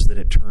acknowledges that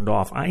it turned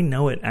off, I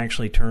know it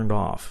actually turned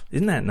off.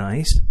 Isn't that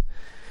nice?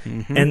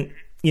 Mm-hmm. And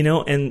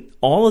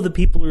all of the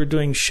people who are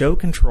doing show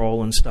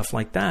control and stuff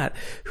like that,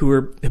 who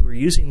are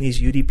using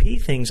these UDP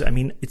things, I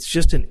mean, it's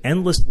just an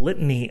endless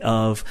litany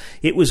of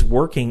it was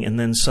working and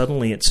then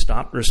suddenly it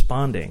stopped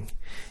responding.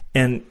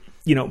 And,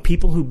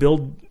 people who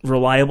build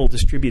reliable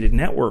distributed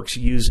networks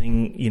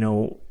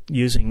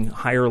using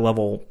higher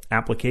level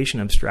application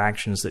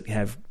abstractions that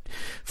have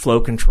flow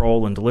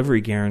control and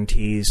delivery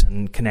guarantees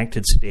and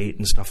connected state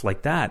and stuff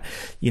like that,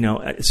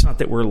 it's not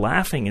that we're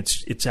laughing.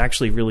 It's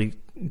actually really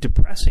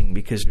depressing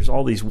because there's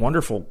all these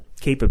wonderful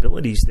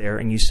capabilities there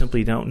and you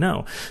simply don't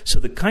know. So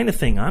the kind of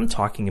thing I'm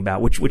talking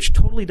about, which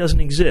totally doesn't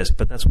exist,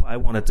 but that's why I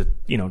wanted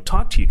to,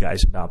 talk to you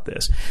guys about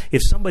this.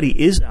 If somebody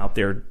is out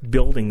there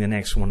building the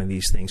next one of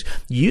these things,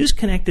 use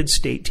connected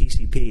state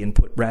TCP and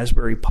put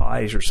Raspberry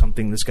Pis or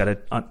something that's got a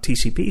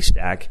TCP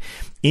stack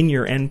in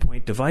your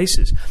endpoint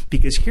devices,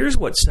 because here's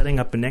what setting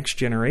up a next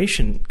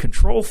generation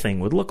control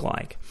thing would look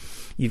like.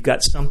 You've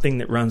got something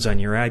that runs on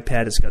your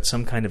iPad. It's got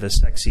some kind of a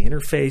sexy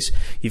interface.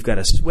 You've got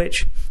a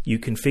switch. You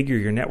configure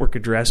your network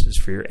addresses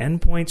for your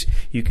endpoints.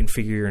 You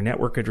configure your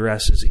network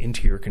addresses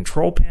into your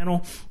control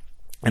panel.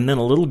 And then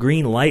a little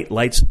green light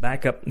lights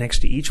back up next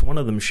to each one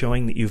of them,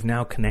 showing that you've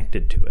now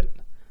connected to it.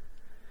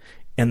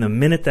 And the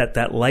minute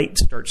that light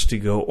starts to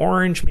go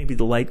orange, maybe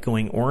the light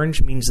going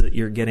orange means that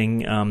you're getting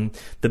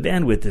the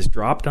bandwidth is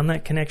dropped on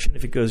that connection.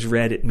 If it goes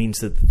red, it means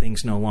that the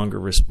thing's no longer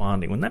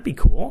responding. Wouldn't that be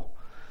cool?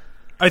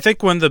 I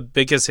think one of the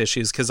biggest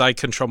issues, because I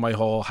control my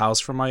whole house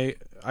from my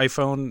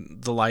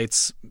iPhone, the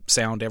lights,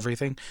 sound,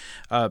 everything,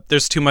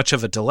 there's too much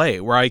of a delay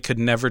where I could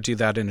never do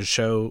that in a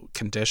show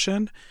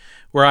condition,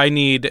 where I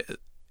need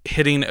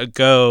hitting a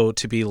go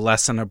to be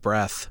less than a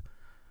breath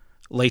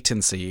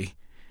latency,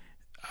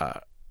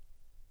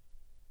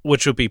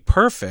 which would be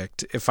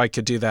perfect if I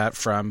could do that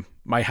from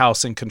my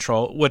house in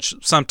control, which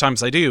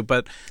sometimes I do,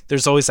 but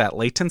there's always that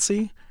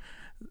latency.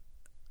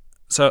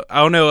 So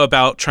I don't know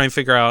about trying to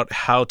figure out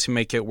how to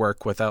make it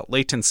work without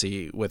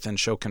latency within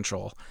show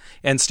control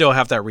and still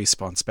have that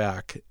response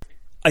back.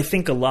 I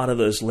think a lot of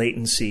those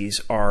latencies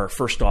are,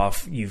 first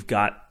off, you've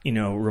got,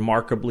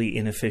 remarkably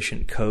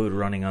inefficient code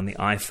running on the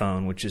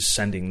iPhone, which is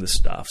sending the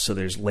stuff. So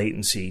there's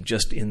latency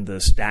just in the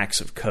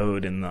stacks of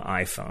code in the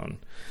iPhone.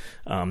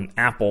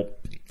 Apple,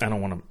 I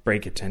don't want to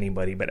break it to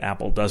anybody, but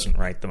Apple doesn't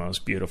write the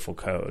most beautiful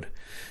code.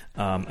 The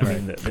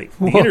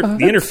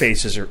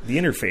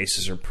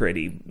interfaces are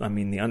pretty. I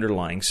mean, the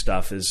underlying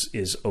stuff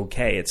is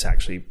okay. It's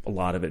actually, a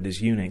lot of it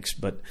is Unix,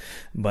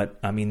 but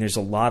I mean, there's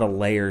a lot of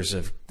layers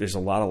of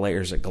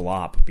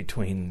glop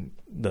between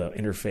the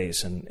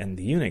interface and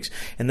the Unix.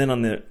 And then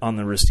on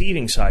the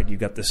receiving side,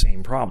 you've got the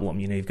same problem.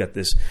 You've got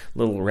this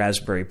little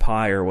Raspberry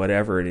Pi or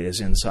whatever it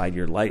is inside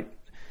your light,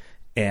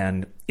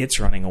 and it's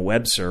running a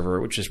web server,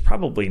 which is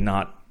probably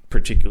not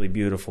particularly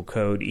beautiful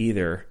code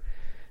either.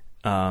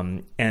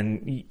 And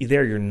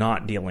there you're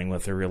not dealing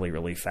with a really,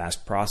 really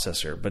fast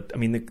processor. But I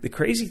mean, the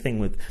crazy thing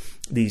with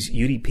these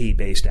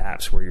UDP-based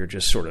apps where you're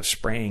just sort of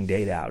spraying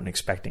data out and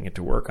expecting it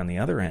to work on the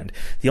other end,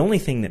 the only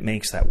thing that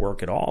makes that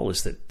work at all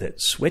is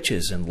that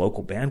switches and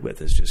local bandwidth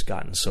has just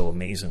gotten so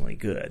amazingly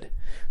good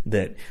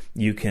that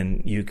you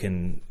can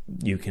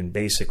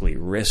basically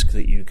risk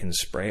that you can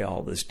spray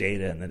all this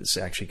data and that it's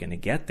actually going to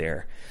get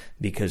there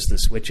because the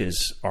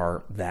switches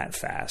are that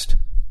fast.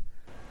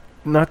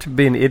 Not to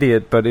be an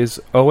idiot, but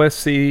is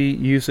OSC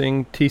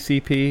using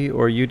TCP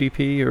or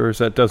UDP, or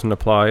doesn't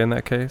apply in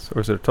that case? Or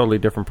is it a totally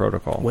different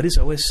protocol? What is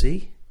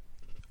OSC?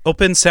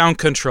 Open Sound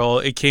Control.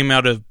 It came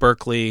out of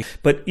Berkeley.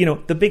 But,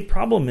 the big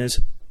problem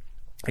is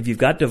if you've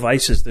got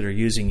devices that are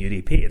using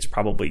UDP, it's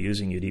probably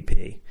using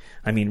UDP.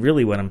 I mean,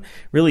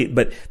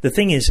 but the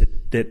thing is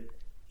that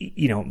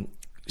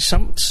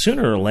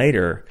sooner or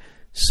later,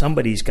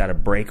 somebody's got to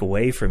break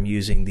away from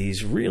using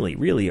these really,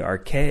 really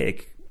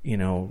archaic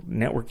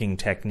networking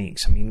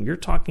techniques. I mean, you're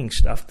talking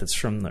stuff that's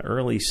from the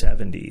early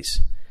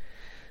 70s.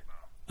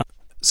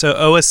 So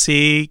it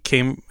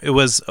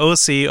was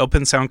OSC,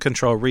 Open Sound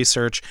Control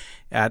Research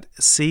at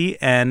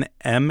CNMAT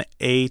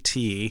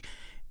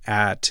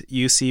at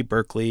UC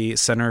Berkeley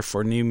Center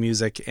for New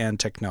Music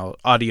and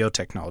Audio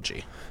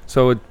Technology.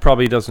 So it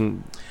probably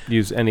doesn't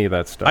use any of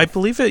that stuff. I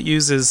believe it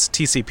uses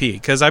TCP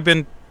because I've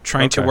been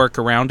trying to work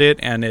around it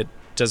and it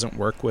doesn't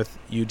work with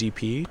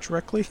UDP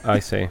directly. I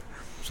see.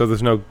 So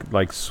there's no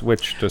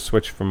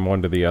switch from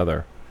one to the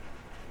other.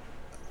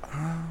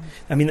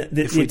 I mean,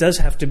 it does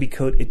have to be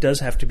coded. It does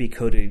have to be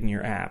coded in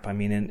your app. I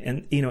mean,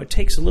 and it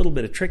takes a little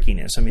bit of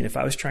trickiness. I mean, if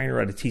I was trying to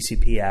write a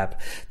TCP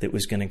app that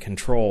was going to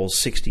control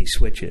 60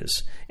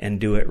 switches and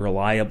do it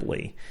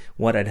reliably,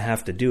 what I'd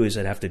have to do is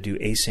I'd have to do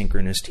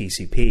asynchronous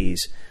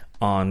TCPs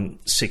on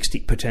 60,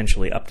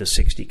 potentially up to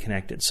 60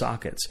 connected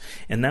sockets,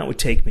 and that would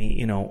take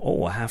me,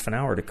 a half an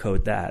hour to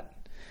code that.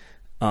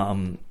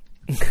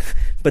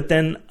 But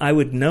then I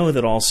would know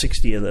that all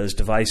 60 of those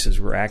devices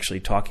were actually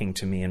talking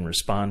to me and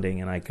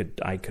responding, and I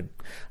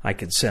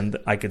could send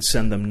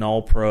them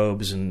null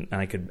probes, and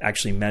I could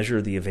actually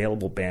measure the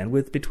available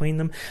bandwidth between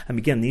them. I mean,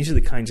 again, these are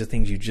the kinds of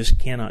things you just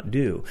cannot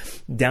do.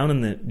 Down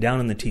in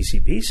the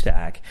TCP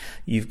stack,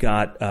 you've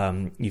got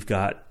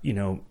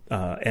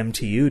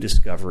MTU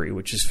discovery,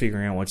 which is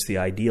figuring out what's the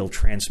ideal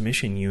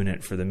transmission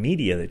unit for the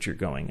media that you're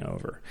going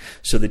over.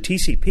 So the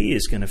TCP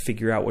is going to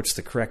figure out what's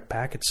the correct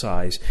packet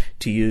size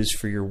to use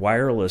for your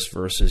wireless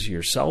versus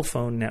your cell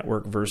phone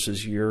network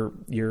versus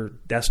your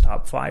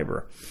desktop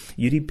fiber.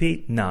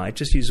 UDP, no, it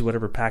just uses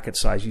whatever packet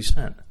size you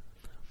sent.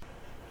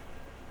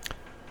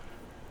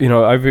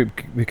 I've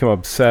become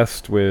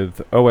obsessed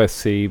with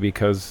OSC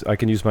because I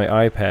can use my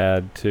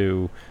iPad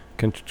to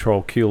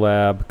control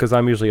QLab because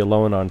I'm usually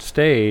alone on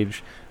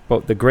stage.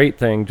 But the great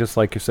thing, just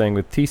like you're saying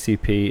with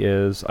TCP,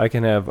 is I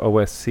can have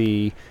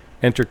OSC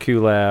enter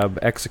QLab,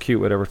 execute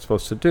whatever it's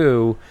supposed to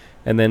do,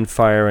 and then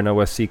fire an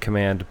OSC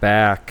command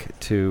back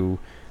to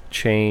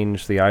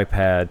change the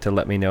iPad to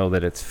let me know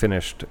that it's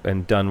finished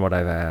and done what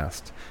I've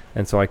asked.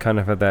 And so I kind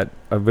of have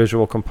a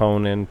visual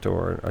component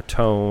or a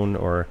tone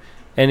or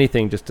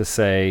anything just to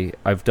say,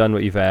 I've done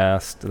what you've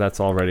asked, that's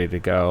all ready to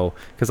go.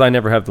 Because I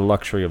never have the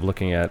luxury of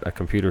looking at a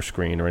computer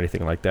screen or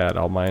anything like that.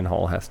 All mine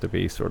all has to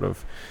be sort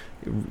of,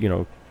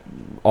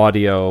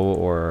 audio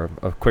or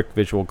a quick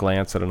visual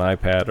glance at an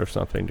iPad or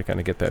something to kind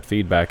of get that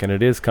feedback, and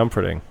it is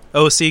comforting.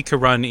 OSC can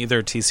run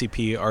either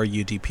TCP or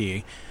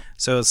UDP.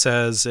 So it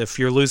says if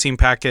you're losing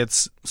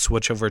packets,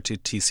 switch over to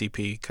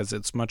TCP because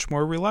it's much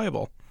more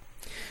reliable.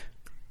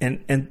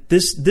 And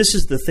this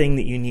is the thing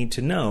that you need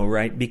to know,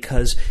 right?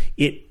 Because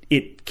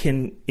it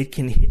can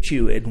hit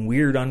you in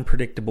weird,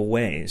 unpredictable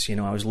ways.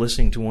 I was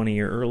listening to one of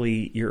your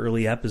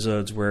early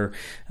episodes where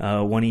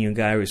one of you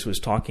guys was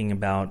talking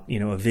about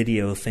a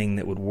video thing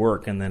that would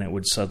work and then it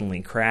would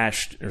suddenly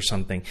crash or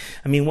something.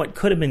 I mean, what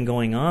could have been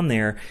going on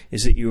there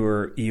is that you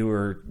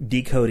were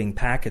decoding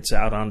packets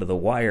out onto the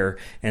wire,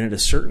 and at a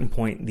certain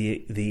point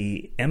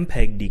the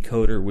MPEG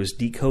decoder was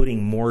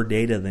decoding more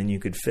data than you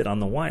could fit on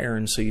the wire,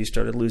 and so you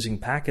started losing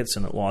packets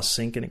and it lost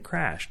sync and it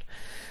crashed.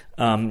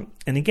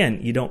 And again,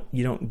 you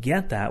don't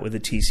get that with a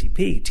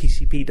TCP.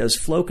 TCP does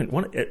flow.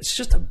 It's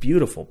just a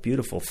beautiful,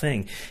 beautiful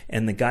thing.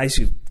 And the guys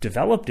who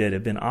developed it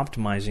have been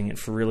optimizing it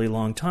for a really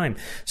long time.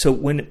 So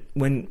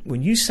when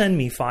you send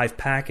me 5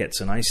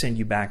 packets and I send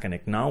you back an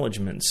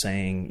acknowledgement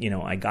saying,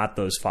 I got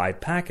those 5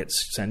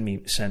 packets, send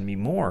me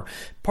more.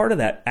 Part of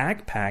that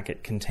ACK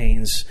packet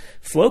contains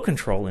flow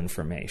control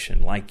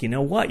information. Like,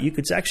 you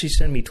could actually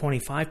send me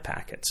 25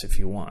 packets if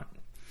you want.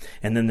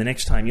 And then the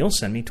next time you'll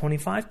send me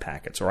 25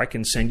 packets, or I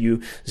can send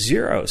you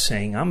 0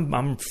 saying,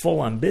 I'm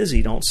full, I'm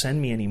busy, don't send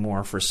me any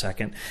more for a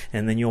second.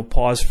 And then you'll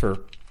pause for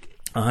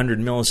 100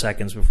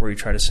 milliseconds before you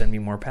try to send me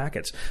more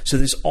packets. So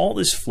there's all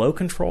this flow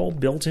control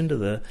built into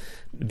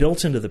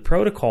the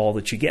protocol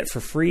that you get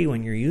for free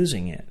when you're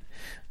using it.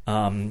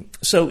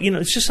 So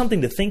it's just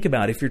something to think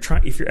about if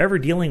you're ever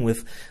dealing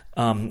with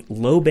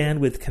low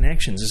bandwidth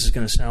connections. This is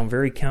going to sound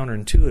very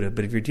counterintuitive,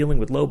 but if you're dealing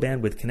with low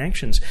bandwidth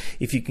connections,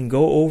 if you can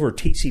go over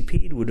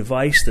TCP to a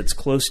device that's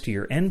close to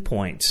your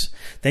endpoints,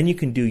 then you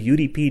can do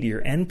UDP to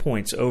your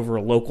endpoints over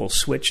a local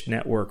switched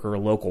network or a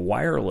local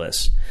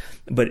wireless.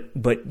 But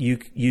you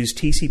use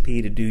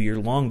TCP to do your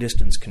long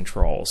distance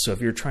control. So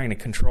if you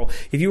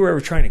were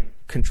ever trying to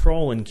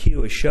control and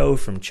queue a show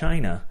from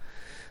China,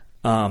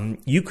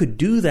 you could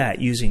do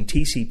that using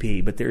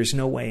TCP, but there's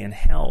no way in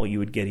hell you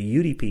would get a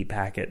UDP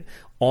packet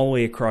all the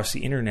way across the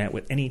internet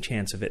with any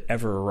chance of it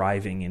ever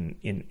arriving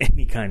in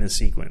any kind of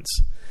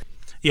sequence.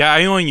 Yeah,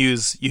 I only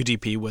use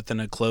UDP within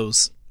a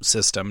closed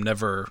system,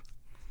 never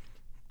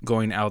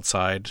going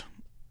outside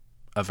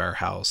of our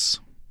house.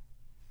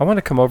 I want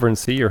to come over and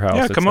see your house.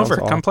 Yeah, come over.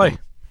 Awesome. Come play.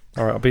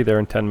 All right, I'll be there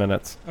in 10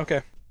 minutes.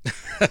 Okay.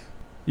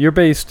 You're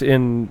based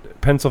in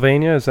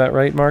Pennsylvania, is that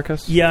right,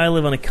 Marcus? Yeah, I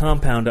live on a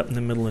compound up in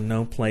the middle of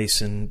no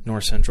place in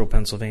north central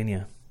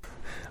Pennsylvania.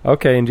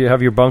 Okay, and do you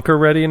have your bunker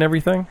ready and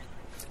everything?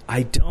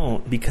 I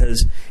don't,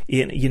 because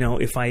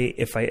if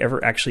I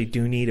ever actually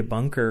do need a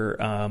bunker,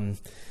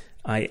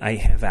 I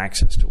have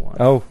access to one.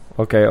 Oh,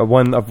 okay,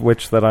 one of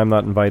which that I'm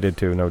not invited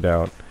to, no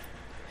doubt.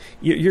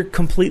 You're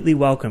completely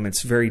welcome.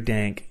 It's very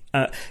dank.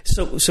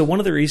 So one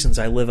of the reasons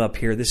I live up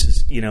here, this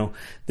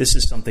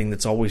is something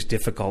that's always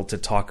difficult to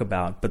talk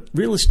about, but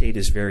real estate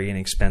is very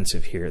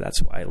inexpensive here.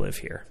 That's why I live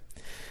here.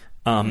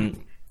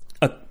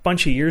 A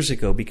bunch of years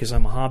ago, because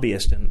I'm a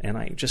hobbyist and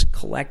I just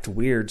collect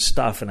weird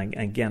stuff, and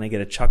I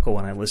get a chuckle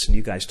when I listen to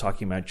you guys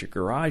talking about your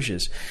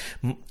garages.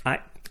 I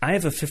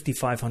have a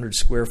 5,500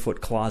 square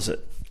foot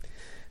closet.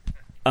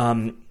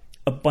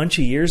 A bunch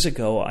of years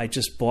ago, I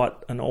just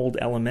bought an old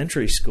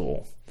elementary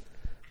school.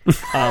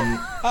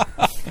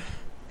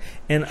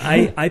 And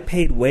I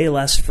paid way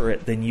less for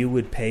it than you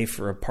would pay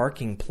for a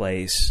parking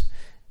place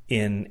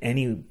in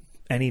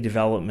any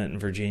development in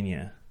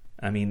Virginia.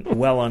 I mean,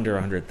 well under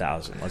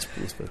 100,000. Let's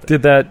put it that.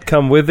 Did that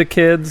come with the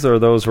kids, or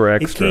those were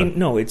extra?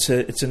 It's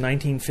a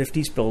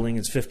 1950s building.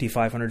 It's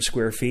 5,500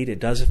 square feet. It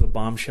does have a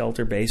bomb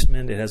shelter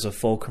basement. It has a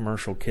full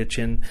commercial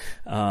kitchen,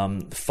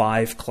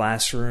 5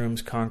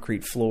 classrooms,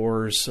 concrete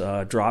floors,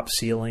 drop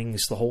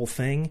ceilings, the whole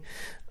thing.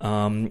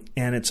 And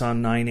it's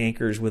on 9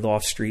 acres with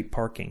off-street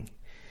parking.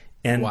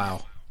 And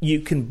wow.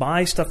 You can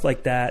buy stuff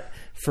like that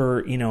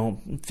for,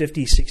 $50,000,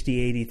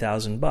 $60,000,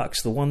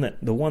 $80,000.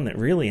 The one that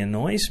really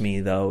annoys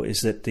me, though, is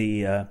that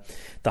the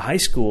high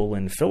school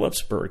in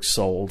Phillipsburg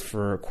sold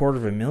for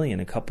 $250,000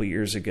 a couple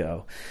years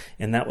ago,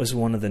 and that was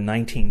one of the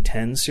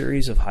 1910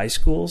 series of high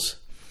schools.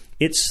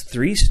 It's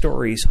 3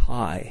 stories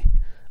high,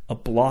 a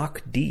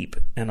block deep,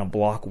 and a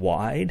block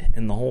wide,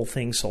 and the whole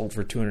thing sold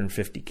for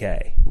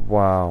 $250,000.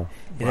 Wow.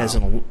 It has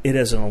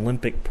an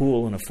Olympic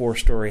pool and a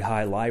 4-story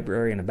high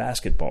library and a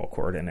basketball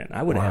court in it.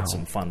 I would have had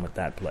some fun with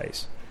that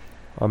place.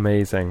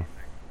 Amazing.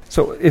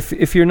 So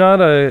if you're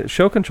not a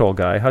show control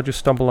guy, how'd you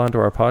stumble onto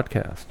our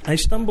podcast? I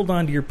stumbled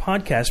onto your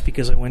podcast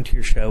because I went to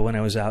your show when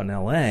I was out in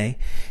L.A.,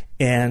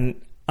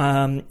 and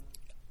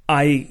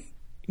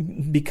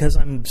because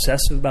I'm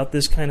obsessive about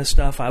this kind of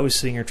stuff, I was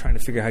sitting here trying to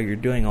figure out how you're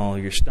doing all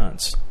of your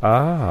stunts.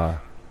 Ah.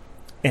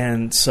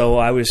 And so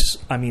I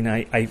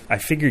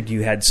figured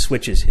you had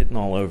switches hitting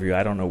all over you.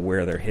 I don't know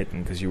where they're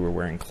hitting because you were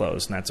wearing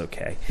clothes, and that's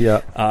okay. Yeah.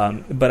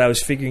 But I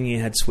was figuring you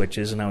had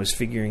switches, and I was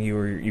figuring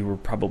you were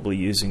probably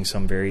using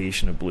some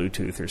variation of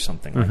Bluetooth or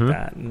something like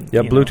that. And,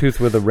 yeah, Bluetooth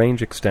with a range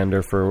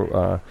extender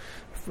for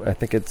I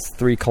think it's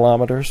 3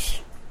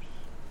 kilometers.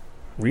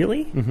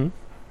 Really? Mm-hmm.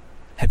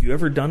 Have you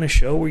ever done a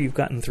show where you've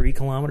gotten 3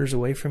 kilometers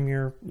away from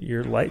your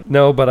light?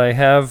 No, but I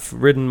have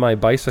ridden my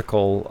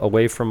bicycle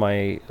away from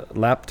my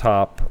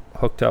laptop,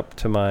 hooked up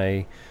to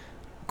my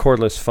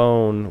cordless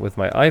phone with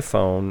my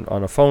iPhone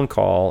on a phone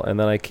call, and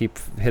then I keep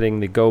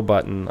hitting the go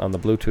button on the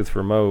Bluetooth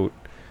remote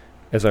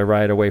as I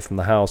ride away from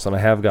the house, and I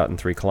have gotten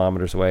 3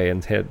 kilometers away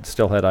and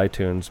still had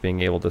iTunes being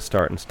able to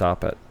start and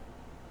stop it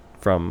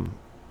from,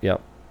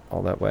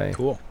 all that way.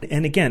 Cool.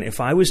 And again,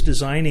 if I was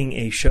designing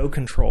a show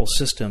control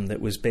system that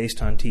was based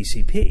on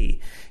TCP,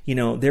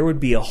 there would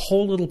be a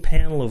whole little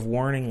panel of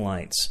warning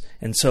lights.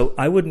 And so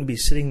I wouldn't be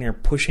sitting there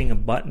pushing a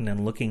button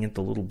and looking at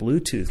the little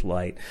Bluetooth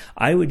light.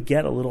 I would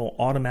get a little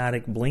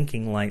automatic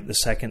blinking light the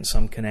second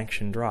some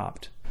connection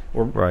dropped.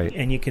 Right.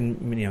 And you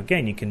can,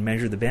 again, you can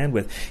measure the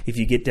bandwidth. If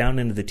you get down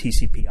into the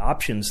TCP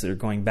options that are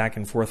going back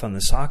and forth on the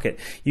socket,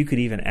 you could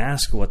even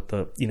ask what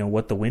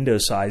the window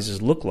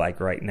sizes look like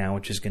right now,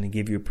 which is going to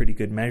give you a pretty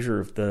good measure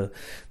of the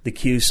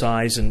queue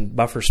size and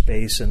buffer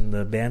space and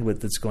the bandwidth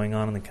that's going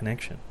on in the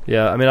connection.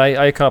 Yeah, I mean,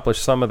 I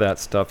accomplished some of that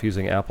stuff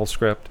using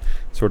AppleScript.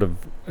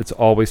 It's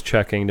always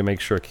checking to make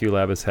sure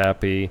QLab is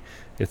happy.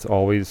 It's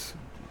always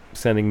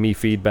sending me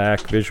feedback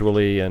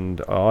visually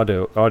and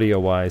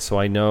audio-wise, so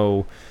I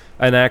know.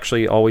 And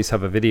actually always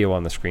have a video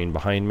on the screen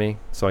behind me,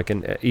 so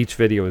each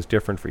video is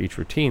different for each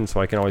routine, so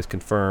I can always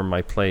confirm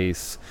my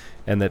place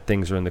and that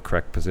things are in the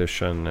correct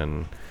position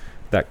and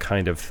that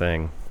kind of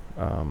thing.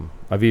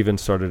 I've even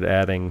started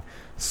adding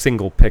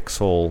single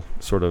pixel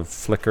sort of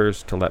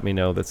flickers to let me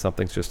know that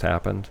something's just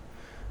happened,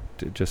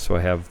 just so I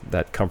have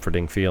that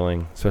comforting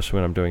feeling, especially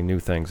when I'm doing new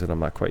things that I'm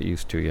not quite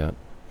used to yet.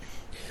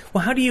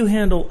 Well, how do you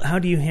handle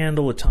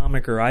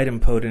atomic or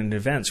idempotent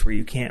events where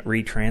you can't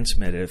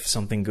retransmit if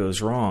something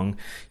goes wrong?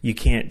 You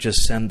can't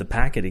just send the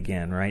packet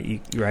again,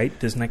 right? Right?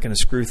 Isn't that going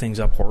to screw things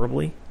up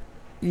horribly?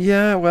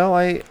 Yeah. Well,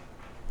 I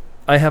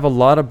have a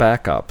lot of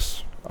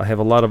backups. I have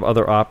a lot of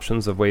other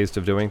options of ways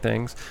of doing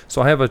things.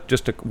 So I have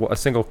just a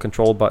single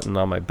control button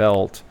on my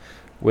belt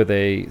with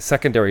a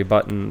secondary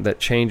button that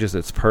changes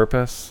its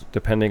purpose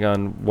depending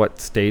on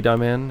what state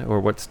I'm in or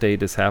what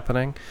state is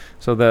happening.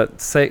 So that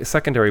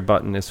secondary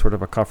button is sort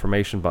of a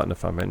confirmation button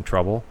if I'm in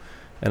trouble.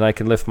 And I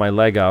can lift my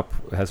leg up.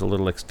 It has a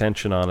little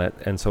extension on it.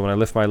 And so when I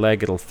lift my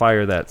leg, it'll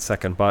fire that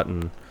second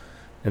button.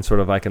 And sort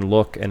of I can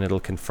look and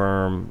it'll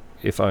confirm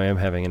if I am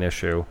having an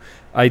issue.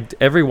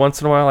 Every once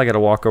in a while, I got to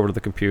walk over to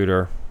the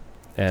computer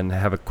and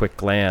have a quick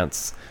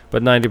glance.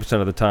 But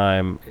 90% of the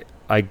time,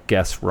 I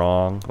guess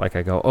wrong. Like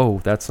I go,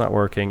 oh, that's not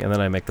working, and then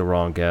I make the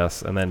wrong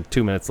guess, and then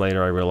 2 minutes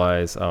later I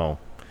realize, oh,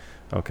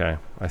 okay,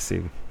 I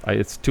see.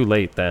 It's too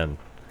late then.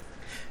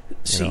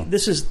 See,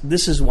 this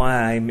is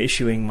why I'm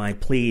issuing my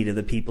plea to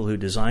the people who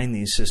design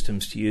these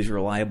systems to use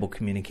reliable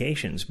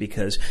communications,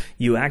 because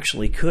you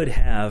actually could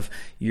have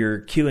your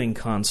queuing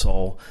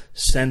console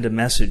send a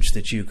message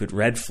that you could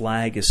red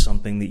flag as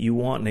something that you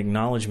want an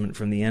acknowledgement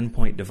from the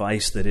endpoint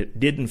device that it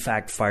did in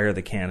fact fire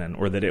the cannon,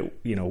 or that it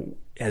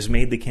has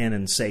made the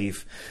cannon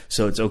safe,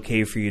 so it's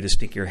okay for you to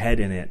stick your head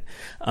in it.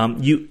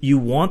 You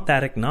want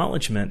that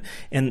acknowledgement,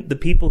 and the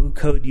people who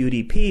code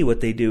UDP,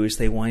 what they do is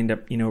they wind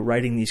up,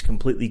 writing these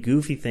completely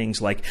goofy things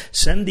like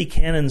send the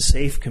cannon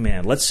safe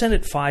command. Let's send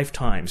it 5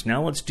 times.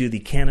 Now let's do the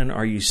cannon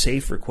are you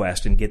safe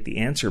request and get the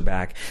answer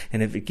back.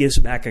 And if it gives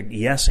back a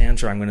yes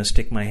answer, I'm going to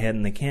stick my head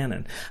in the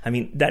cannon. I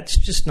mean, that's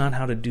just not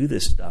how to do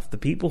this stuff. The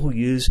people who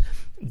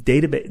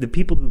the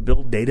people who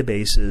build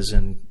databases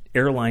and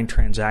airline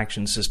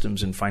transaction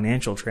systems and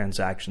financial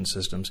transaction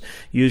systems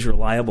use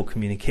reliable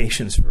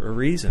communications for a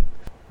reason.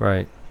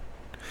 Right.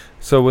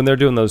 So when they're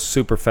doing those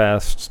super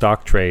fast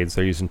stock trades,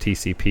 they're using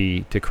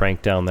TCP to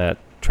crank down that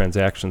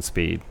transaction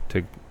speed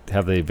to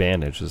have the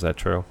advantage. Is that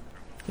true?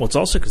 Well, it's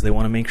also because they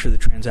want to make sure the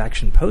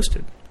transaction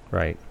posted.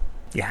 Right.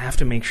 You have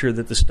to make sure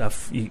that the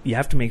stuff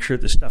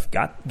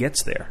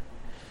gets there.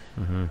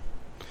 Mm-hmm.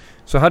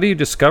 So how do you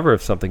discover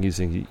if something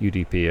using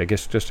UDP? I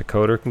guess just a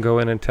coder can go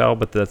in and tell,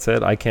 but that's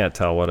it? I can't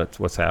tell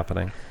what's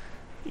happening.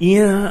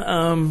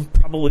 Yeah,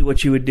 probably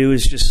what you would do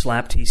is just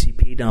slap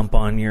TCP dump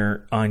on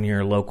your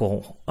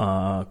local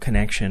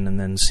connection and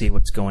then see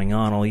what's going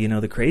on.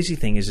 Well, the crazy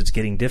thing is it's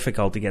getting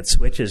difficult to get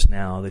switches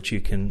now that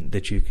you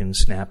can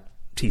snap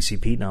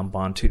TCP dump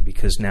onto,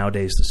 because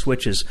nowadays the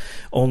switches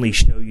only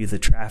show you the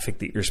traffic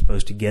that you're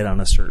supposed to get on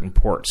a certain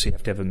port. So you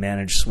have to have a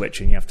managed switch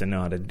and you have to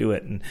know how to do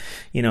it. And,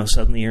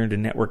 suddenly you're into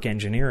network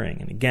engineering.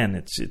 And again,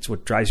 it's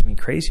what drives me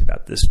crazy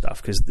about this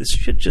stuff, because this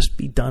should just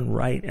be done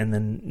right. And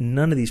then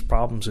none of these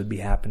problems would be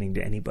happening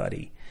to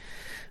anybody.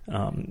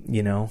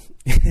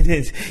 It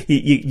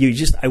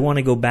is, I want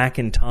to go back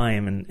in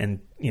time and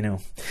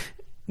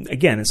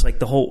again, it's like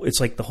the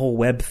whole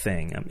web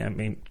thing. I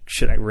mean,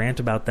 should I rant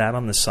about that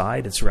on the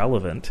side? It's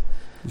relevant.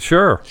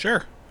 Sure.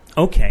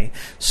 Okay.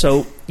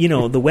 So,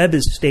 the web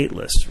is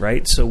stateless,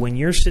 right? So when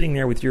you're sitting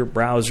there with your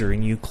browser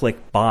and you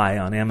click buy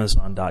on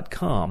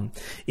Amazon.com,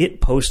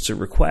 it posts a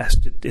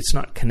request. It's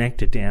not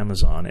connected to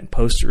Amazon. It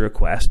posts a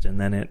request,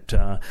 and then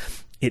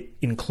it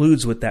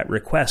includes with that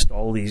request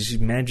all these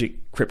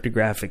magic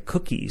cryptographic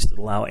cookies that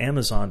allow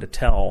Amazon to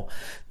tell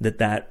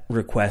that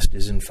request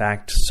is in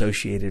fact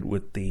associated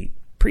with the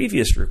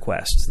previous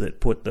requests that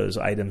put those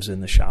items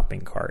in the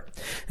shopping cart.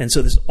 And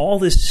so there's all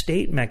this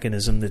state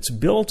mechanism that's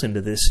built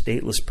into this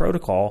stateless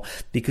protocol,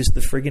 because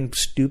the friggin'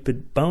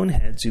 stupid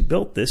boneheads who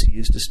built this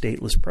used a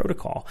stateless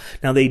protocol.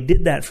 Now, they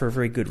did that for a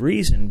very good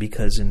reason,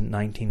 because in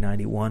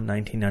 1991,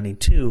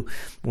 1992,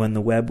 when the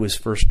web was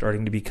first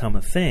starting to become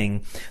a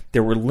thing,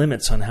 there were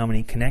limits on how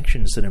many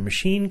connections that a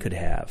machine could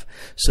have.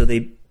 So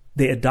they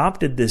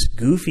adopted this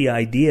goofy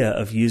idea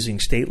of using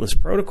stateless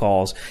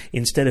protocols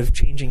instead of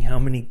changing how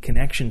many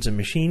connections a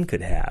machine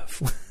could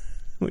have.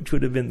 which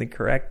would have been the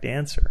correct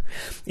answer.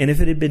 And if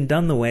it had been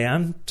done the way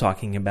I'm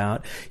talking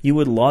about, you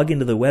would log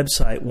into the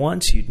website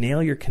once, you'd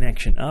nail your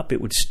connection up, it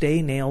would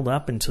stay nailed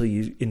up until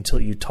you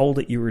told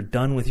it you were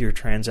done with your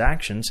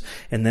transactions,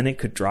 and then it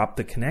could drop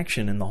the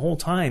connection. And the whole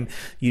time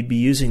you'd be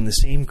using the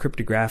same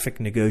cryptographic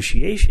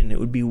negotiation. It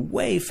would be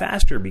way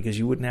faster because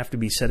you wouldn't have to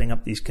be setting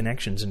up these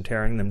connections and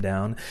tearing them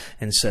down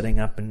and setting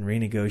up and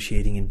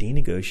renegotiating and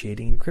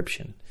denegotiating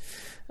encryption.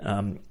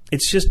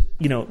 It's just,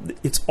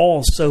 it's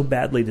all so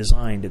badly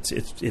designed.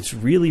 It's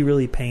really,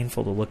 really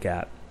painful to look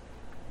at.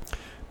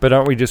 But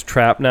aren't we just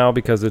trapped now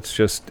because it's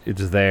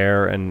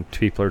there and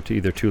people are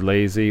either too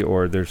lazy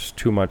or there's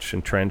too much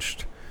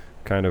entrenched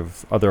kind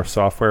of other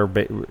software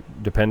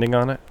depending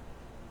on it?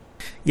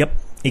 Yep,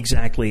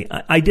 exactly.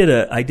 I did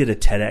a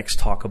TEDx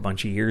talk a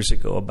bunch of years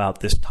ago about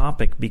this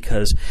topic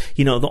because,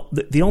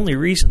 the only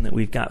reason that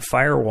we've got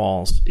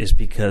firewalls is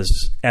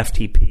because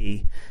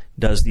FTP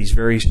does these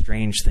very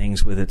strange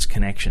things with its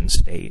connection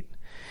state.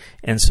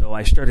 And so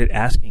I started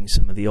asking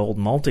some of the old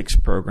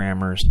Multics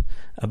programmers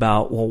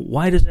about, well,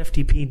 why does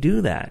FTP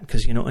do that?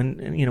 Because,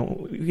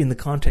 in the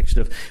context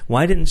of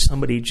why didn't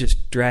somebody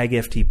just drag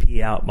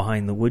FTP out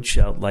behind the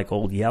woodshed like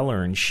old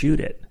Yeller and shoot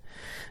it?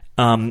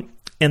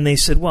 And they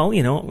said, well,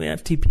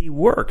 FTP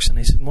works. And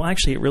I said, well,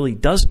 actually, it really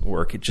doesn't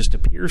work. It just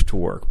appears to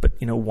work. But,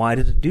 why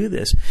does it do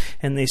this?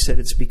 And they said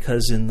it's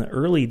because in the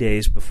early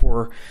days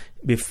before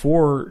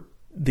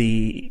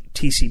the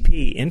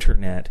TCP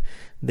internet,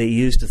 they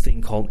used a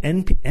thing called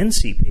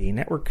NCP,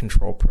 Network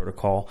Control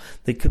Protocol,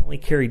 that could only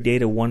carry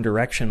data one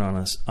direction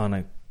on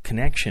a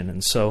connection.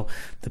 And so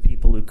the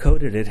people who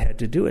coded it had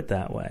to do it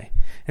that way.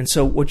 And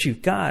so what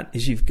you've got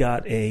is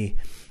a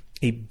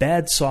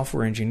bad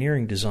software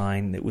engineering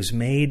design that was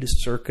made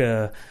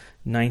circa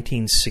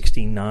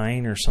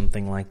 1969 or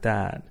something like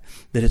that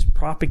has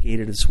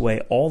propagated its way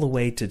all the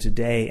way to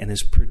today and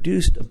has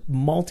produced a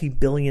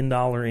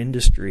multi-billion-dollar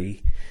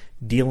industry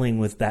dealing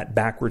with that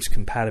backwards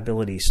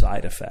compatibility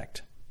side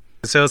effect.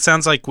 So it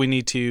sounds like we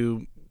need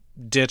to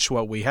ditch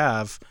what we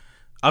have,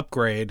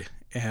 upgrade,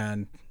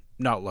 and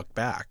not look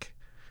back.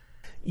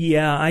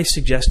 Yeah, I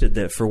suggested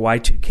that for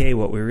Y2K,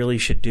 what we really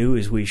should do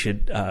is we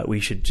should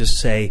just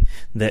say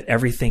that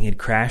everything had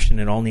crashed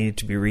and it all needed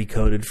to be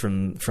recoded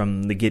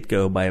from the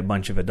get-go by a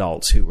bunch of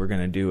adults who were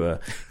going to do a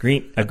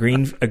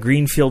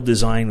greenfield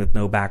design with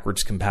no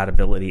backwards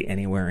compatibility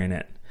anywhere in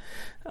it.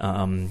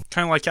 Kind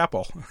of like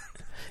Apple.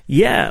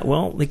 Yeah,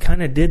 well, they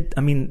kind of did.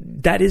 I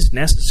mean, that is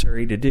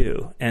necessary to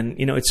do. And,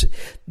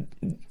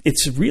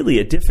 it's really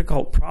a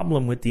difficult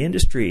problem with the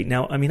industry.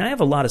 Now, I mean, I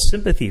have a lot of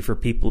sympathy for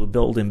people who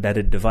build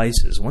embedded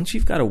devices. Once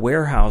you've got a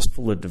warehouse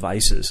full of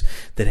devices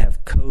that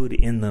have code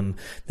in them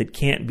that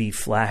can't be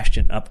flashed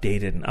and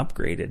updated and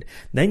upgraded,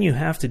 then you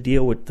have to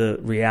deal with the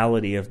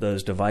reality of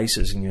those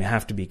devices and you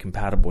have to be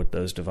compatible with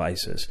those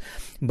devices.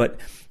 But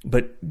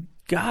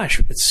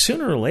gosh,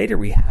 sooner or later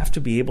we have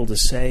to be able to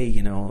say,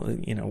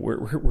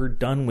 we're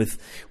done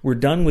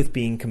with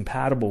being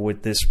compatible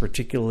with this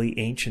particularly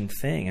ancient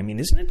thing. I mean,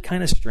 isn't it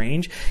kind of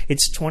strange?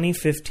 It's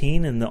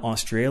 2015 and the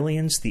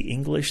Australians, the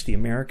English, the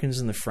Americans,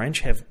 and the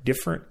French have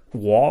different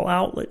wall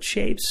outlet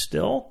shapes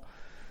still.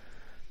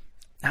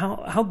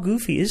 How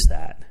goofy is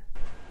that?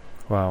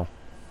 Wow.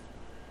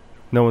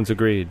 No one's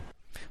agreed.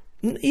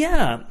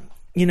 Yeah.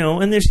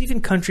 And there's even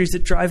countries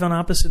that drive on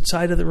opposite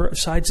sides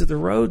of the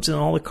roads, and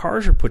all the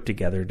cars are put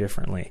together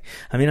differently.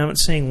 I mean, I'm not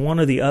saying one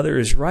or the other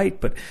is right,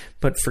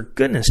 but for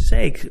goodness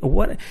sake,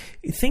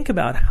 think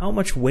about how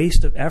much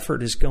waste of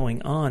effort is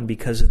going on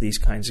because of these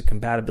kinds of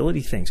compatibility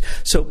things.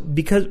 So,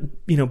 because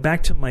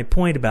back to my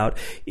point about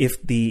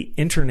if the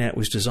internet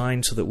was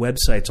designed so that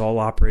websites all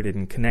operated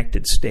in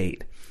connected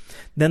state,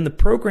 then the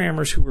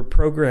programmers who were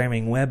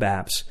programming web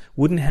apps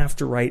wouldn't have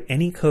to write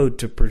any code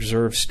to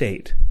preserve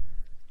state.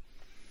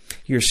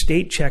 Your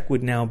state check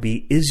would now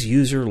be, is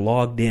user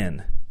logged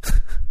in?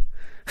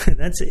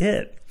 That's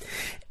it.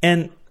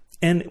 And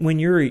when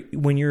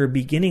you're a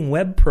beginning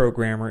web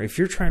programmer, if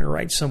you're trying to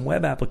write some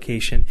web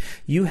application,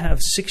 you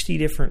have 60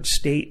 different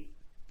state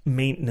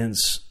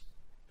maintenance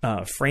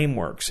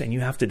frameworks, and you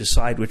have to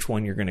decide which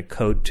one you're going to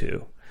code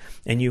to.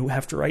 And you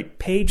have to write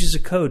pages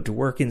of code to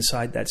work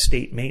inside that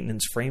state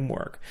maintenance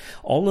framework.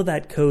 All of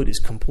that code is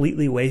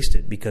completely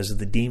wasted because of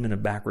the demon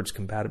of backwards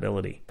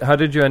compatibility. How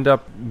did you end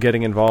up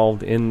getting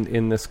involved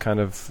in this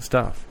kind of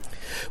stuff?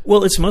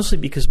 Well, it's mostly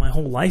because my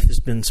whole life has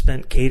been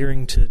spent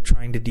catering to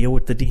trying to deal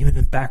with the demon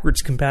of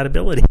backwards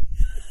compatibility.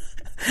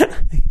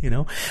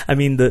 I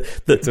mean,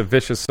 it's a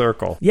vicious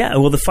circle. Yeah.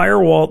 Well, the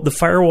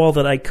firewall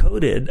that I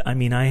coded, I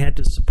mean, I had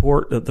to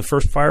support the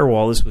first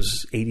firewall. This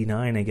was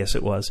 89, I guess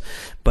it was,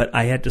 but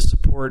I had to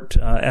support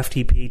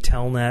FTP,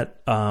 Telnet,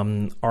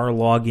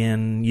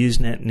 RLogin,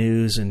 Usenet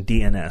News, and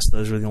DNS.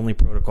 Those were the only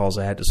protocols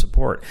I had to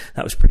support.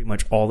 That was pretty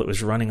much all that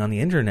was running on the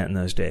internet in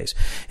those days,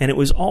 and it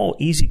was all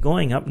easy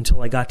going up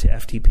until I got to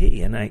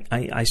FTP, and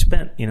I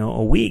spent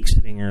a week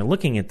sitting there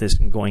looking at this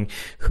and going,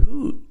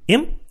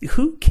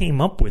 who came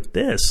up with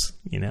this?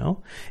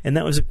 And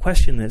that was a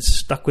question that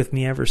stuck with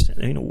me ever since.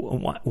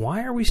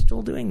 Why are we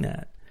still doing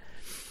that?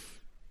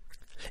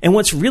 And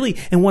what's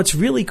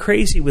really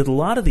crazy with a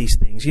lot of these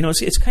things,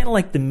 it's kind of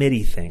like the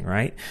MIDI thing,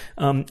 right?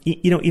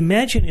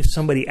 Imagine if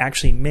somebody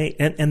actually made,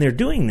 and they're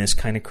doing this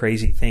kind of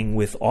crazy thing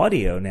with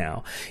audio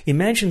now.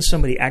 Imagine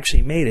somebody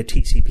actually made a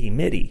TCP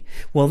MIDI.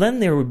 Well, then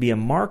there would be a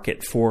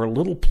market for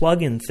little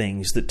plug-in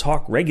things that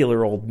talk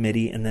regular old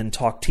MIDI and then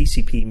talk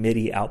TCP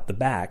MIDI out the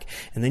back.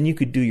 And then you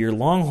could do your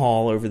long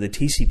haul over the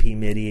TCP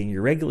MIDI and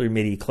your regular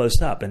MIDI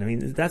close up. And I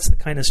mean, that's the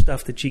kind of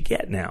stuff that you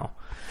get now.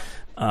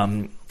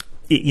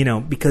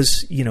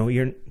 Because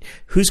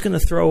who's going to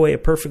throw away a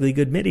perfectly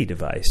good MIDI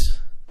device?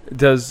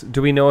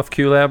 Do we know if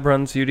QLab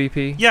runs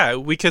UDP? Yeah,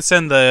 we could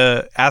send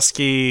the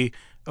ASCII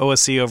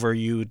OSC over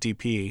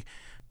UDP.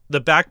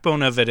 The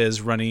backbone of it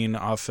is running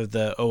off of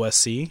the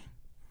OSC,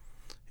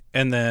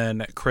 and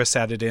then Chris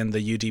added in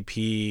the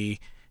UDP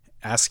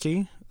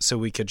ASCII, so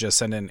we could just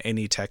send in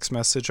any text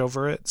message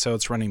over it. So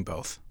it's running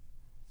both.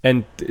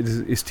 And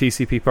is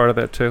TCP part of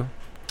that too?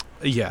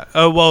 Yeah.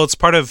 Oh, well, it's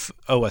part of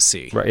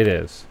OSC. Right, it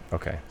is.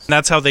 Okay. And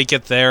that's how they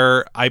get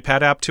their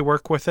iPad app to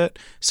work with it.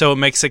 So it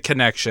makes a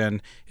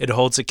connection, it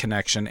holds a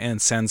connection, and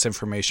sends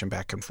information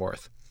back and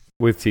forth.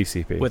 With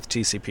TCP. With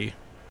TCP.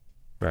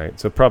 Right.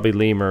 So probably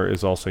Lemur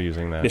is also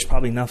using that. There's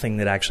probably nothing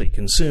that actually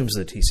consumes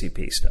the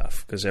TCP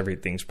stuff because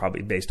everything's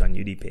probably based on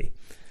UDP.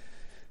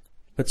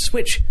 But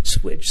switch.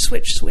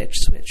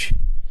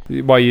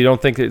 Why, you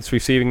don't think it's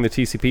receiving the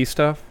TCP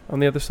stuff on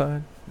the other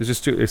side? It's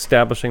just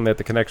establishing that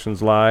the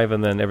connection's live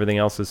and then everything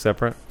else is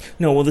separate?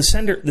 No, well the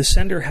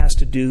sender has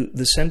to do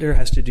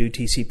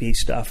TCP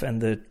stuff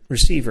and the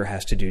receiver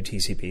has to do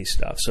TCP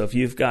stuff. So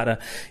if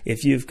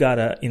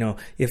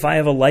I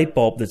have a light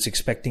bulb that's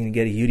expecting to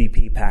get a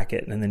UDP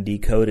packet and then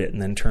decode it and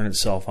then turn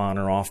itself on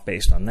or off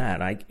based on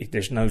that,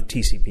 there's no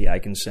TCP I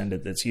can send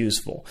it that's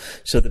useful.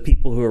 So the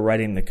people who are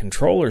writing the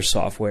controller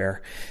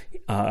software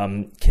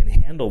can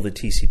handle the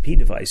TCP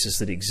devices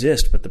that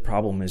exist, but the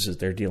problem is that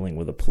they're dealing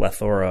with a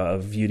plethora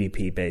of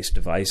UDP-based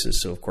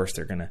devices. So of course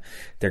they're gonna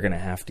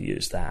have to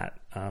use that.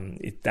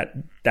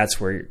 That's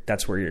where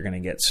you're going to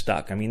get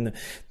stuck. I mean,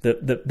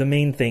 the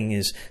main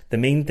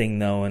thing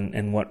though,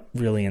 and what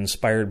really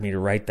inspired me to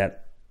write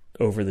that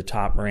over the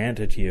top rant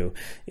at you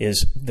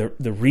is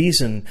the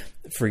reason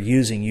for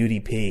using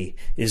UDP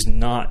is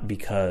not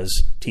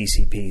because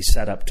TCP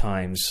setup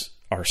times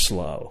are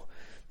slow.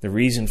 The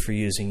reason for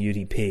using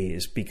UDP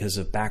is because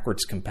of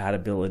backwards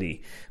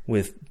compatibility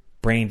with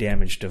brain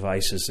damaged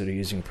devices that are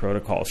using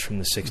protocols from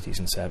the 60s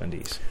and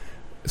 70s.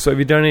 So have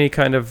you done any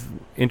kind of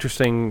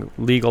interesting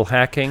legal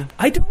hacking?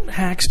 I don't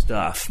hack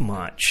stuff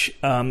much.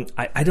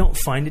 I don't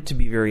find it to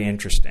be very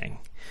interesting.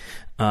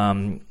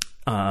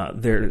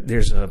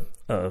 There's a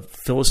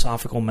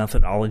philosophical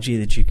methodology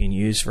that you can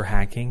use for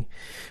hacking,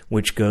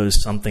 which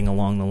goes something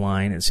along the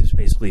line. It's just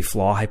basically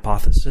flaw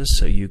hypothesis.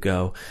 So you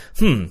go,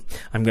 I'm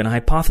going to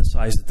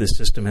hypothesize that this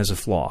system has a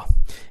flaw.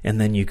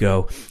 And then you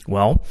go,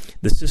 well,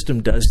 the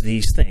system does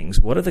these things.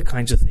 What are the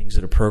kinds of things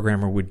that a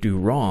programmer would do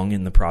wrong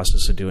in the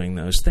process of doing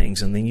those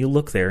things? And then you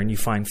look there and you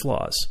find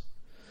flaws.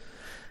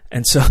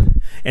 And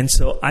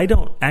so I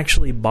don't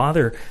actually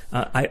bother.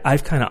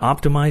 I've kind of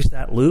optimized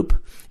that loop,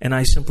 and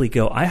I simply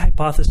go, I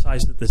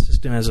hypothesize that the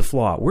system has a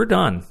flaw. We're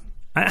done.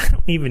 I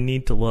don't even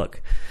need to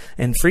look.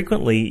 And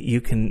frequently, you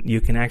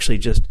can actually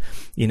just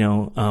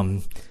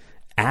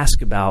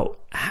ask about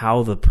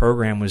how the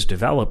program was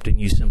developed, and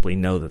you simply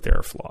know that there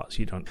are flaws.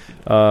 You don't.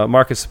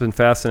 Marcus, it's been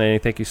fascinating.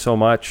 Thank you so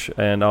much.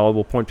 And I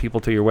will point people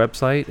to your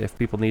website if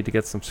people need to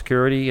get some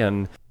security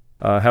and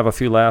have a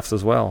few laughs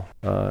as well.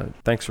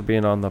 Thanks for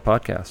being on the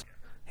podcast.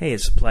 Hey,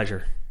 it's a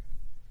pleasure.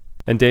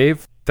 And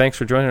Dave, thanks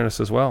for joining us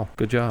as well.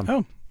 Good job.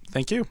 Oh,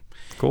 thank you.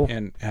 Cool.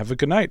 And have a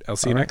good night. I'll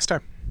see you next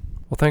time.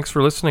 Well, thanks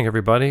for listening,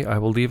 everybody. I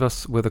will leave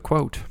us with a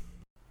quote.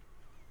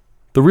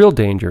 The real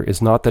danger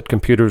is not that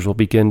computers will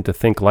begin to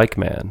think like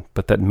man,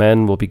 but that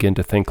men will begin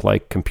to think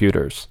like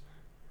computers.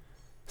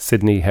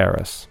 Sidney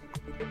Harris.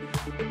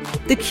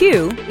 The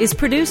Q is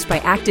produced by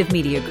Active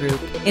Media Group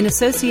in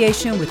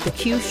association with the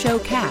Q Show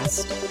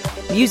cast.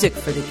 Music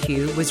for The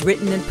Q was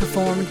written and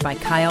performed by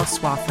Kyle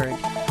Swafford.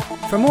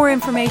 For more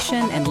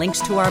information and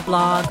links to our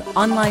blog,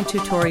 online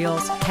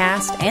tutorials,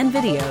 cast, and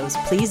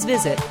videos, please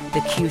visit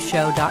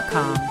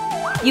theqshow.com.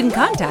 You can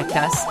contact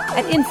us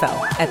at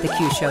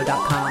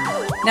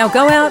info@theqshow.com. Now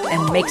go out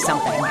and make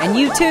something, and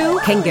you too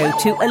can go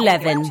to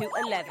 11.